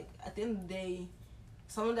 yo, like, at the end of the day,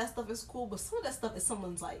 some of that stuff is cool, but some of that stuff is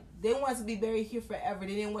someone's, like, they want it to be buried here forever.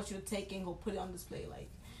 They didn't want you to take it and go put it on display.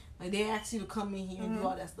 Like they asked you to come in here and do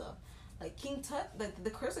all that stuff. Like, King Tut, like,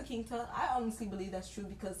 the curse of King Tut, I honestly believe that's true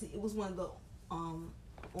because it was one of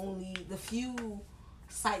the few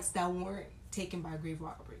sites that weren't taken by grave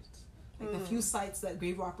robbers. Like, the few sites that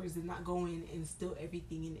grave robbers did not go in and steal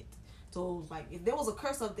everything in it. So, like, if there was a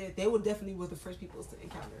curse up there, they would definitely were the first people to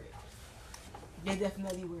encounter it. They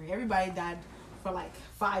definitely were. Everybody died for, like,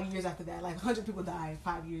 5 years after that. Like, 100 people died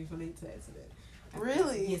 5 years related to that incident.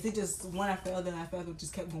 Really? Yes, it just, one after the other,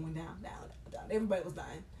 just kept going down. Everybody was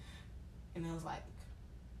dying. And it was like,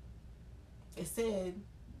 it said,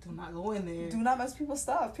 do not go in there. Do not mess with people's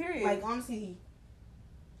stuff, period. Like, honestly,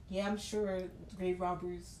 yeah, I'm sure grave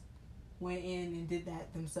robbers went in and did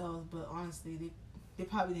that themselves, but honestly, they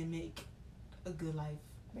probably didn't make a good life.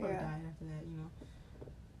 Or died after that, you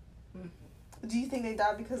know. Do you think they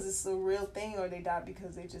died because it's a real thing, or they died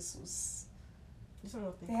because they just was... It's a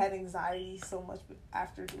real thing. They had anxiety so much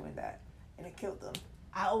after doing that, and it killed them.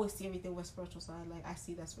 I always see everything with spiritual side. Like, I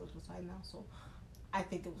see that spiritual side now, so I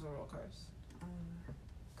think it was a real curse.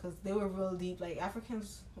 Because they were real deep. Like,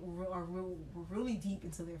 Africans were really deep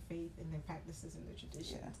into their faith and their practices and their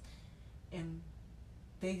traditions. Yeah. And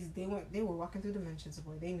they were walking through dimensions,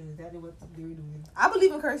 boy. They knew exactly what they were doing. I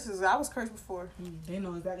believe in curses. I was cursed before. They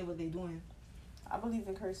know exactly what they're doing. I believe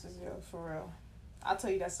in curses, yo, for real. I'll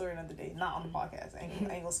tell you that story another day. Not on the podcast. I ain't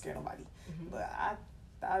gonna scare nobody. But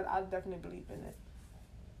I definitely believe in it.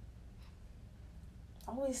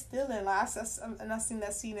 I'm always stealing. Like, I seen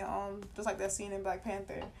that scene in just like that scene in Black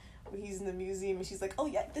Panther where he's in the museum and she's like, "Oh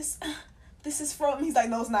yeah, this is from." He's like,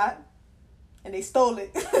 "No, it's not," and they stole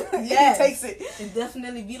it. Yeah, he takes it. It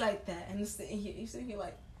definitely be like that. And you sit here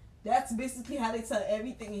like, that's basically how they tell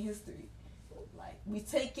everything in history. Like, we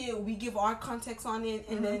take it, we give our context on it,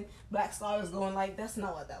 and then black scholars going like, that's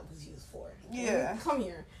not what that was used for. Yeah. Come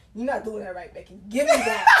here. You're not doing that right, Becky. Give me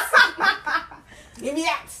that. Give me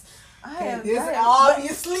that.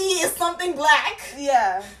 Obviously it's something black.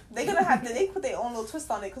 Yeah. They're gonna have to, they put their own little twist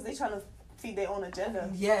on it because they're trying to feed their own agenda.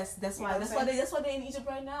 Yes, that's why. That's why they in Egypt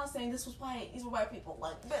right now saying this was white. These were white people.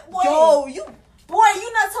 Like, boy,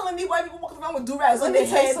 you not telling me white people walking around with do-rags on their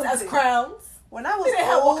heads as crowns. When I was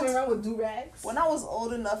walking around with do-rags. When I was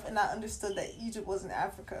old enough and I understood that Egypt was in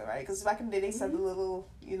Africa, right? Because back in the day they said the little,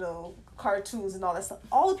 cartoons and all that stuff.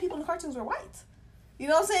 All the people in the cartoons were white. You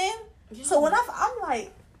know what I'm saying? Yeah. So when I'm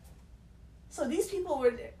like, so these people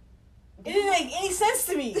were there. It didn't make any sense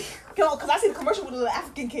to me. Because I see the commercial with the little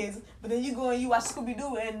African kids, but then you go and you watch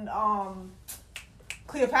Scooby-Doo and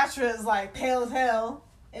Cleopatra is like pale as hell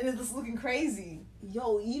and it's just looking crazy.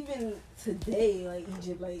 Yo, even today, like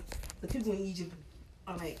Egypt, like the people in Egypt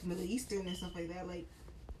are like Middle Eastern and stuff like that. Like,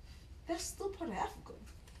 that's still part of Africa.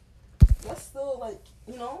 That's still like,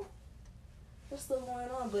 that's still going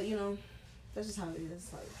on. But that's just how it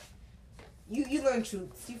is. Like, you learn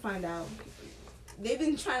truths, you find out. They've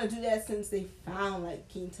been trying to do that since they found like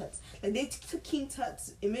King Tut's. Like, they took King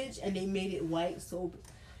Tut's image and they made it white,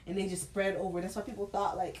 and they just spread over. That's why people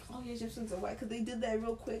thought like, oh, the Egyptians are white, because they did that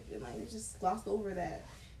real quick and like they just glossed over that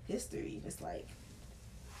history. It's like,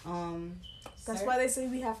 that's why they say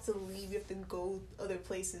we have to leave. We have to go other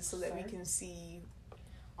places so that we can see.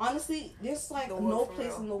 Honestly, there's like no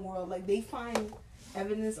place in the world, like, they find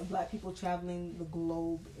evidence of black people traveling the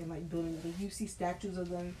globe and like building. Like, you see statues of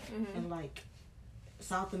them in like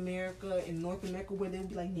South America and North America where there would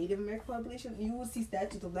be like Native American population. You would see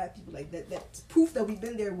statues of black people like that. That's proof that we've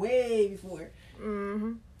been there way before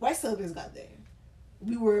white settlers got there.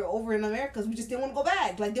 We were over in America, we just didn't want to go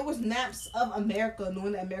back. Like, there was maps of America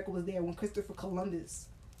knowing that America was there when Christopher Columbus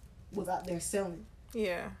was out there sailing.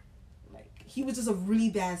 Yeah. Like, he was just a really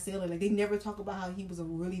bad sailor. Like, they never talk about how he was a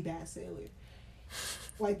really bad sailor.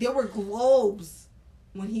 Like, there were globes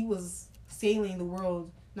when he was sailing the world.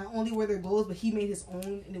 Not only were there globes, but he made his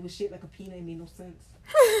own, and it was shaped like a peanut. It made no sense.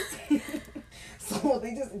 So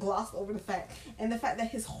they just glossed over the fact. And the fact that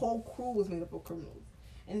his whole crew was made up of criminals.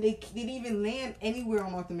 And they didn't even land anywhere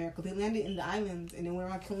on North America. They landed in the islands, and they went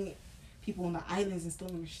around killing people on the islands and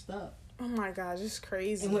stealing their stuff. Oh my gosh, it's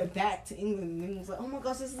crazy. And went back to England, and was like, oh my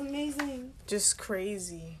gosh, this is amazing. Just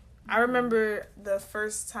crazy. I remember the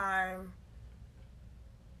first time,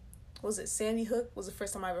 was it Sandy Hook? Was the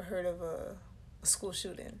first time I ever heard of a school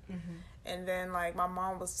shooting. And then like my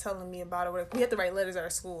mom was telling me about it. We had to write letters at our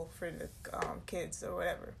school for the kids or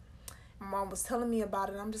whatever. My mom was telling me about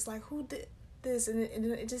it, and I'm just like, who did this? And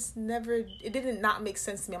it just never, it did not make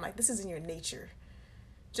sense to me. I'm like, this is in your nature.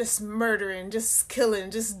 just murdering, just killing,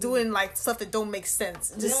 just doing like stuff that don't make sense.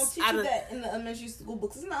 They don't Just teach you that in the elementary school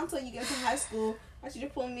books. It's not until you get to high school. My teacher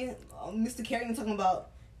pulling me, Mr. Kerrigan talking about,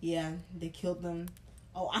 yeah, they killed them.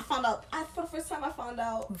 Oh, I found out. For the first time, I found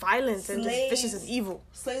out violence and just slaves- vicious and evil.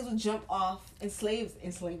 slaves would jump off, and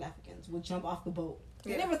enslaved Africans would jump off the boat.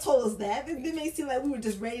 They Yeah. never told us that. They made it seem like we were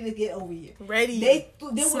just ready to get over here. Ready, They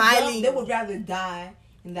smiling. they would rather die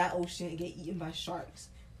in that ocean and get eaten by sharks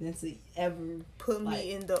than to ever put like-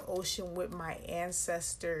 me in the ocean with my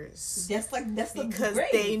ancestors. that's the Because grave.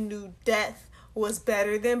 they knew death was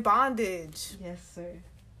better than bondage. Yes, sir.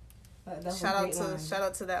 That's Shout a out great to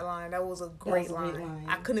line. that line. That was a great, was a great line. line.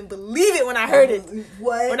 I couldn't believe it when I heard it.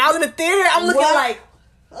 What? When I was in the theater, I'm looking What? like,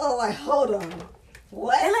 Oh, like hold on.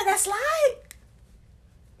 What? they let that slide.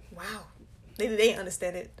 Wow, they didn't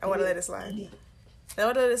understand it. I want to let it slide. They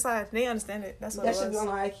want to let it slide. They understand it. That's what That it should be was. on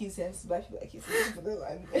our IQ test. Black people IQ test for their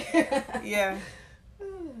line. Yeah,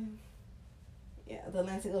 Yeah, the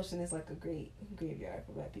Atlantic Ocean is like a great graveyard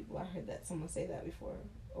for black people. I heard that someone say that before,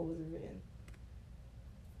 or was it written?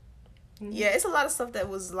 yeah. It's a lot of stuff that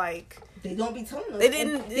was like They don't be telling us. they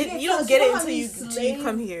didn't. And they You tell don't us, get know it how until many you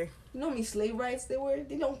come here. You know how many slave rights there were?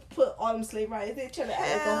 They don't put all them slave rights. They try to act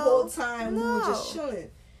like the Hell whole time we were just no. chilling.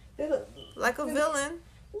 They look, Like a villain.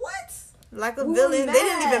 what? Like a We were villain. They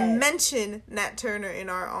didn't mad. even mention Nat Turner in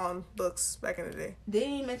our books back in the day. They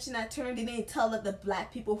didn't even mention that term. They didn't tell that the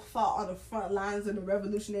black people fought on the front lines in the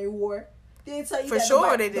Revolutionary War. They didn't tell you For that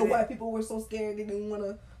sure the they didn't. white people were so scared they didn't want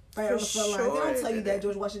to fight For on the front lines. They sure don't they tell you that didn't.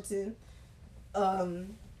 George Washington,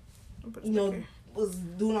 But you know, was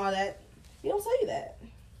doing all that. They don't tell you that.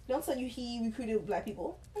 They don't tell you he recruited black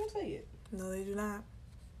people. They don't tell you it. No, they do not.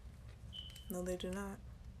 No, they do not.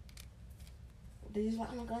 They just like,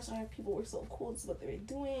 oh my gosh, our people were so cool. This is what they were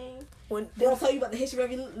doing. When They don't tell you about the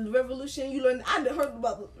Haitian Revolution. You learn. I heard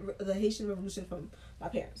about the Haitian Revolution from my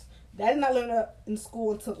parents. I did not learn that in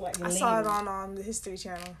school until like I later. saw it on the History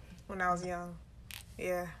Channel when I was young.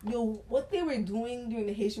 Yeah. Yo, what they were doing during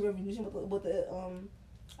the Haitian Revolution, what the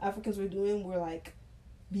Africans were doing, were like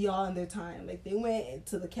beyond their time. Like they went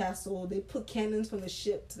to the castle, they put cannons from the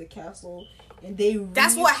ship to the castle, and they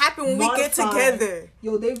That's what happened when we get modified- together.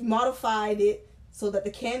 Yo, they modified it so that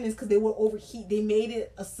the cannons, because they would overheat, they made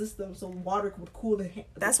it a system so water would cool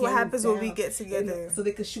That's the what cannons happens when we down, get together. and so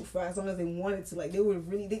they could shoot for as long as they wanted to. Like they were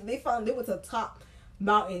really, they went to the top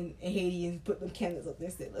mountain in Haiti and put them cannons up there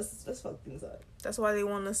and said, let's fuck things up. That's why they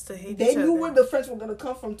want us to hate They each knew other. where the French were gonna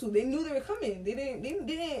come from too. They knew they were coming. They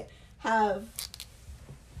didn't have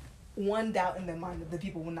one doubt in their mind that the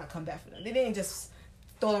people would not come back for them. They didn't just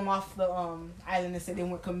throw them off the island and say they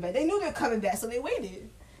weren't coming back. They knew they were coming back, so they waited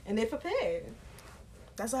and they prepared.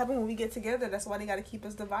 That's what happens when we get together. That's why they got to keep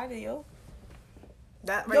us divided, yo.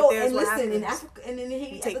 That right Yo, there is and what listen, happens. in Africa and in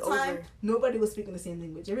Haiti at take the time, over. nobody was speaking the same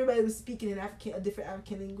language. Everybody was speaking in a different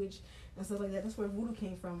African language and stuff like that. That's where voodoo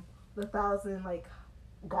came from. The 1,000 like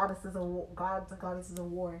goddesses of gods and goddesses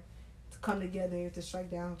of war to come together to strike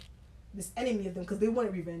down this enemy of them because they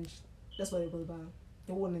wanted revenge. That's what it was about.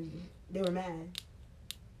 They wanted. They were mad.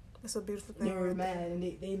 That's a beautiful thing. They were right mad there.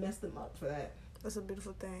 and they messed them up for that. That's a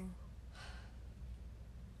beautiful thing.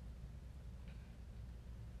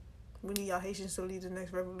 We need y'all Haitians to lead the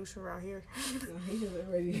next revolution around here. Haitians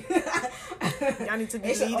are ready. Y'all need to be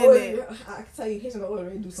Haitians leading always- it. I can tell you, Haitians are always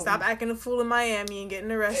ready to do something. Stop acting a fool in Miami and getting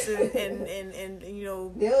arrested and you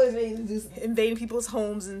know, They're always ready to do something. invading people's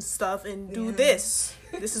homes and stuff and do Yeah. this.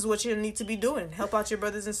 This is what you need to be doing. Help out your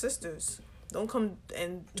brothers and sisters. Don't come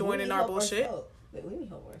and join We in need our help bullshit. ourselves. Like, we need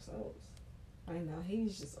help ourselves. I know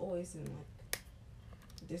he's just always in like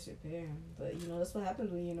disrepair, but you know that's what happens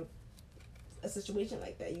when you're in a situation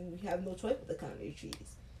like that. You have no choice but to cut down your trees.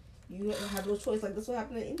 You have no choice. Like that's what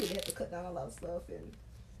happened in India. They had to cut down a lot of stuff, and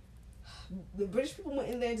the British people went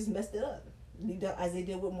in there and just messed it up, as they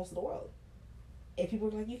did with most of the world. And people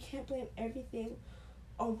were like, "You can't blame everything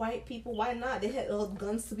on white people. Why not? They had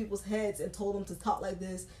guns to people's heads and told them to talk like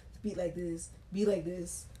this, speak like this, be like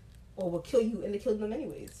this, or we'll kill you," and they killed them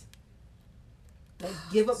anyways. Like,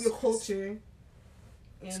 give up your culture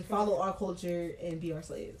and follow our culture and be our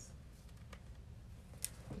slaves.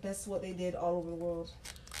 That's what they did all over the world.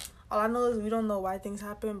 All I know is we don't know why things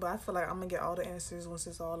happen, but I feel like I'm gonna get all the answers once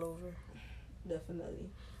it's all over. Definitely.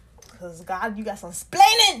 Cause God, you got some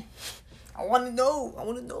explaining. I want to know. I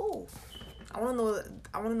want to know. I want to know.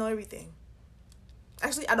 I want to know everything.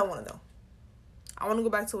 Actually, I don't want to know. I want to go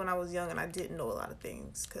back to when I was young and I didn't know a lot of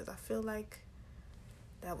things. Cause I feel like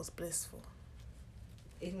that was blissful.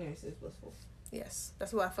 Ignorance is blissful. Yes,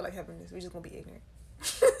 that's what I feel like heaven is. We're just gonna be ignorant.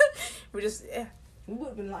 We're just We would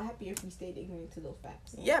have been a lot happier if we stayed ignorant to those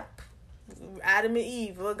facts. Yep. Adam and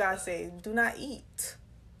Eve. What God say? Do not eat.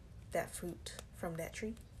 that fruit from that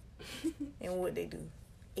tree. And what they do?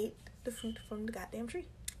 Ate the fruit from the goddamn tree.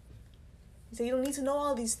 So you don't need to know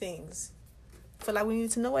all these things. I feel like we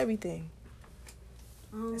need to know everything.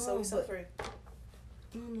 And so we suffer. I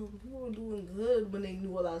don't know, people were doing good when they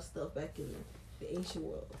knew a lot of stuff back in the ancient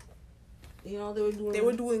world. You know, they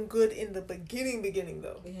were doing good in the beginning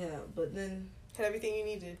though. Yeah, but then Had everything you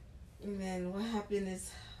needed. And then what happened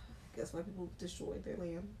is, I guess why people destroyed their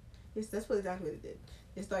land. Yes, that's exactly what they did.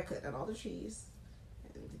 They started cutting down all the trees.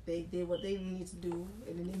 And they did what they needed to do,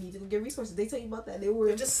 and then they needed to get resources. They tell you about that. They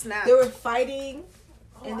just snapped. They were fighting,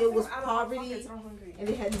 and there was poverty, and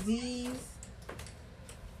they had disease.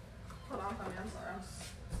 Hold on, I'm coming. I'm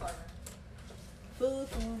sorry. Food.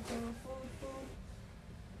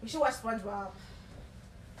 We should watch SpongeBob.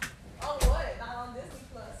 Oh, what? Not on Disney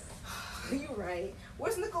Plus. You right.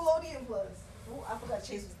 Where's Nickelodeon Plus? Oh, I forgot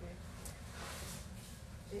Chase was there.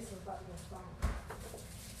 Chase was about to go strong.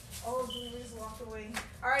 Oh, Julie's walked away.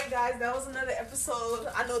 Alright, guys, that was another episode.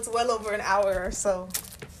 I know it's well over an hour or so.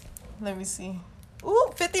 Let me see.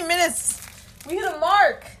 Ooh, 50 minutes. We hit a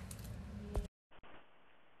mark.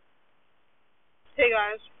 Hey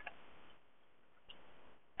guys,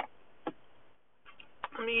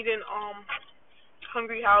 I'm eating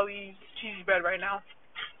Hungry Howie's cheesy bread right now.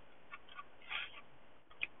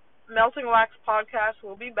 Melting Wax podcast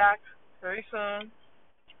will be back very soon.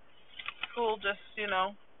 School just, came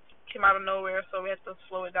out of nowhere, so we had to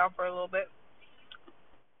slow it down for a little bit.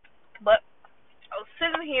 But I was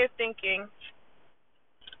sitting here thinking,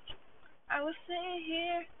 and I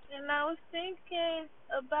was thinking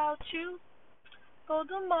about you.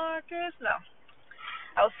 Golden markers. No.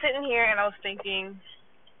 I was sitting here and I was thinking,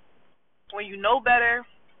 when you know better,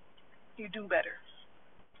 you do better.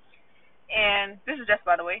 And this is just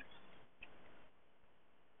by the way.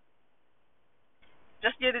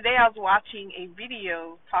 Just the other day I was watching a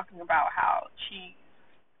video talking about how cheese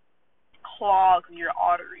clogs your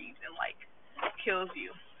arteries and kills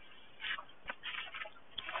you.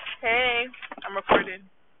 Hey, I'm recorded.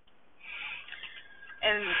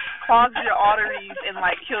 And clogs your arteries and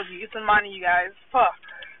kills you. It's reminding you guys. Fuck.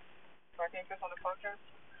 So I can't cuss on the podcast?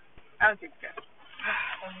 I don't think so.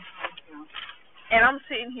 And I'm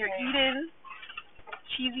sitting here eating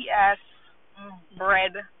cheesy ass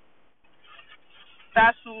bread.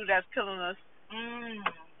 Fast food that's killing us.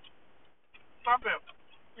 Stop it.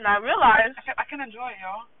 And I realized I can enjoy it,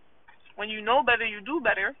 y'all. when you know better, you do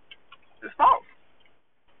better. It's false.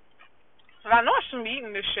 And I know I shouldn't be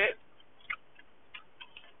eating this shit.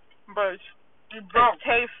 But it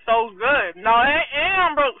tastes so good. No, it ain't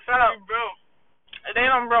I'm broke. Shut up. It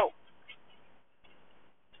ain't I'm broke.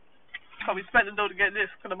 So we spent the dough to get this.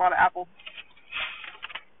 Could have bought an apple.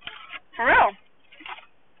 For real.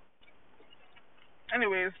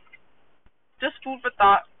 Anyways, just food for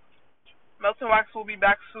thought. Melting Wax will be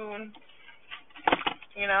back soon.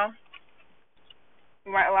 We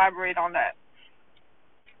might elaborate on that.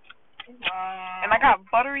 And I got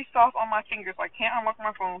buttery sauce on my fingers. So I can't unlock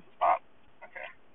my phone. Stop.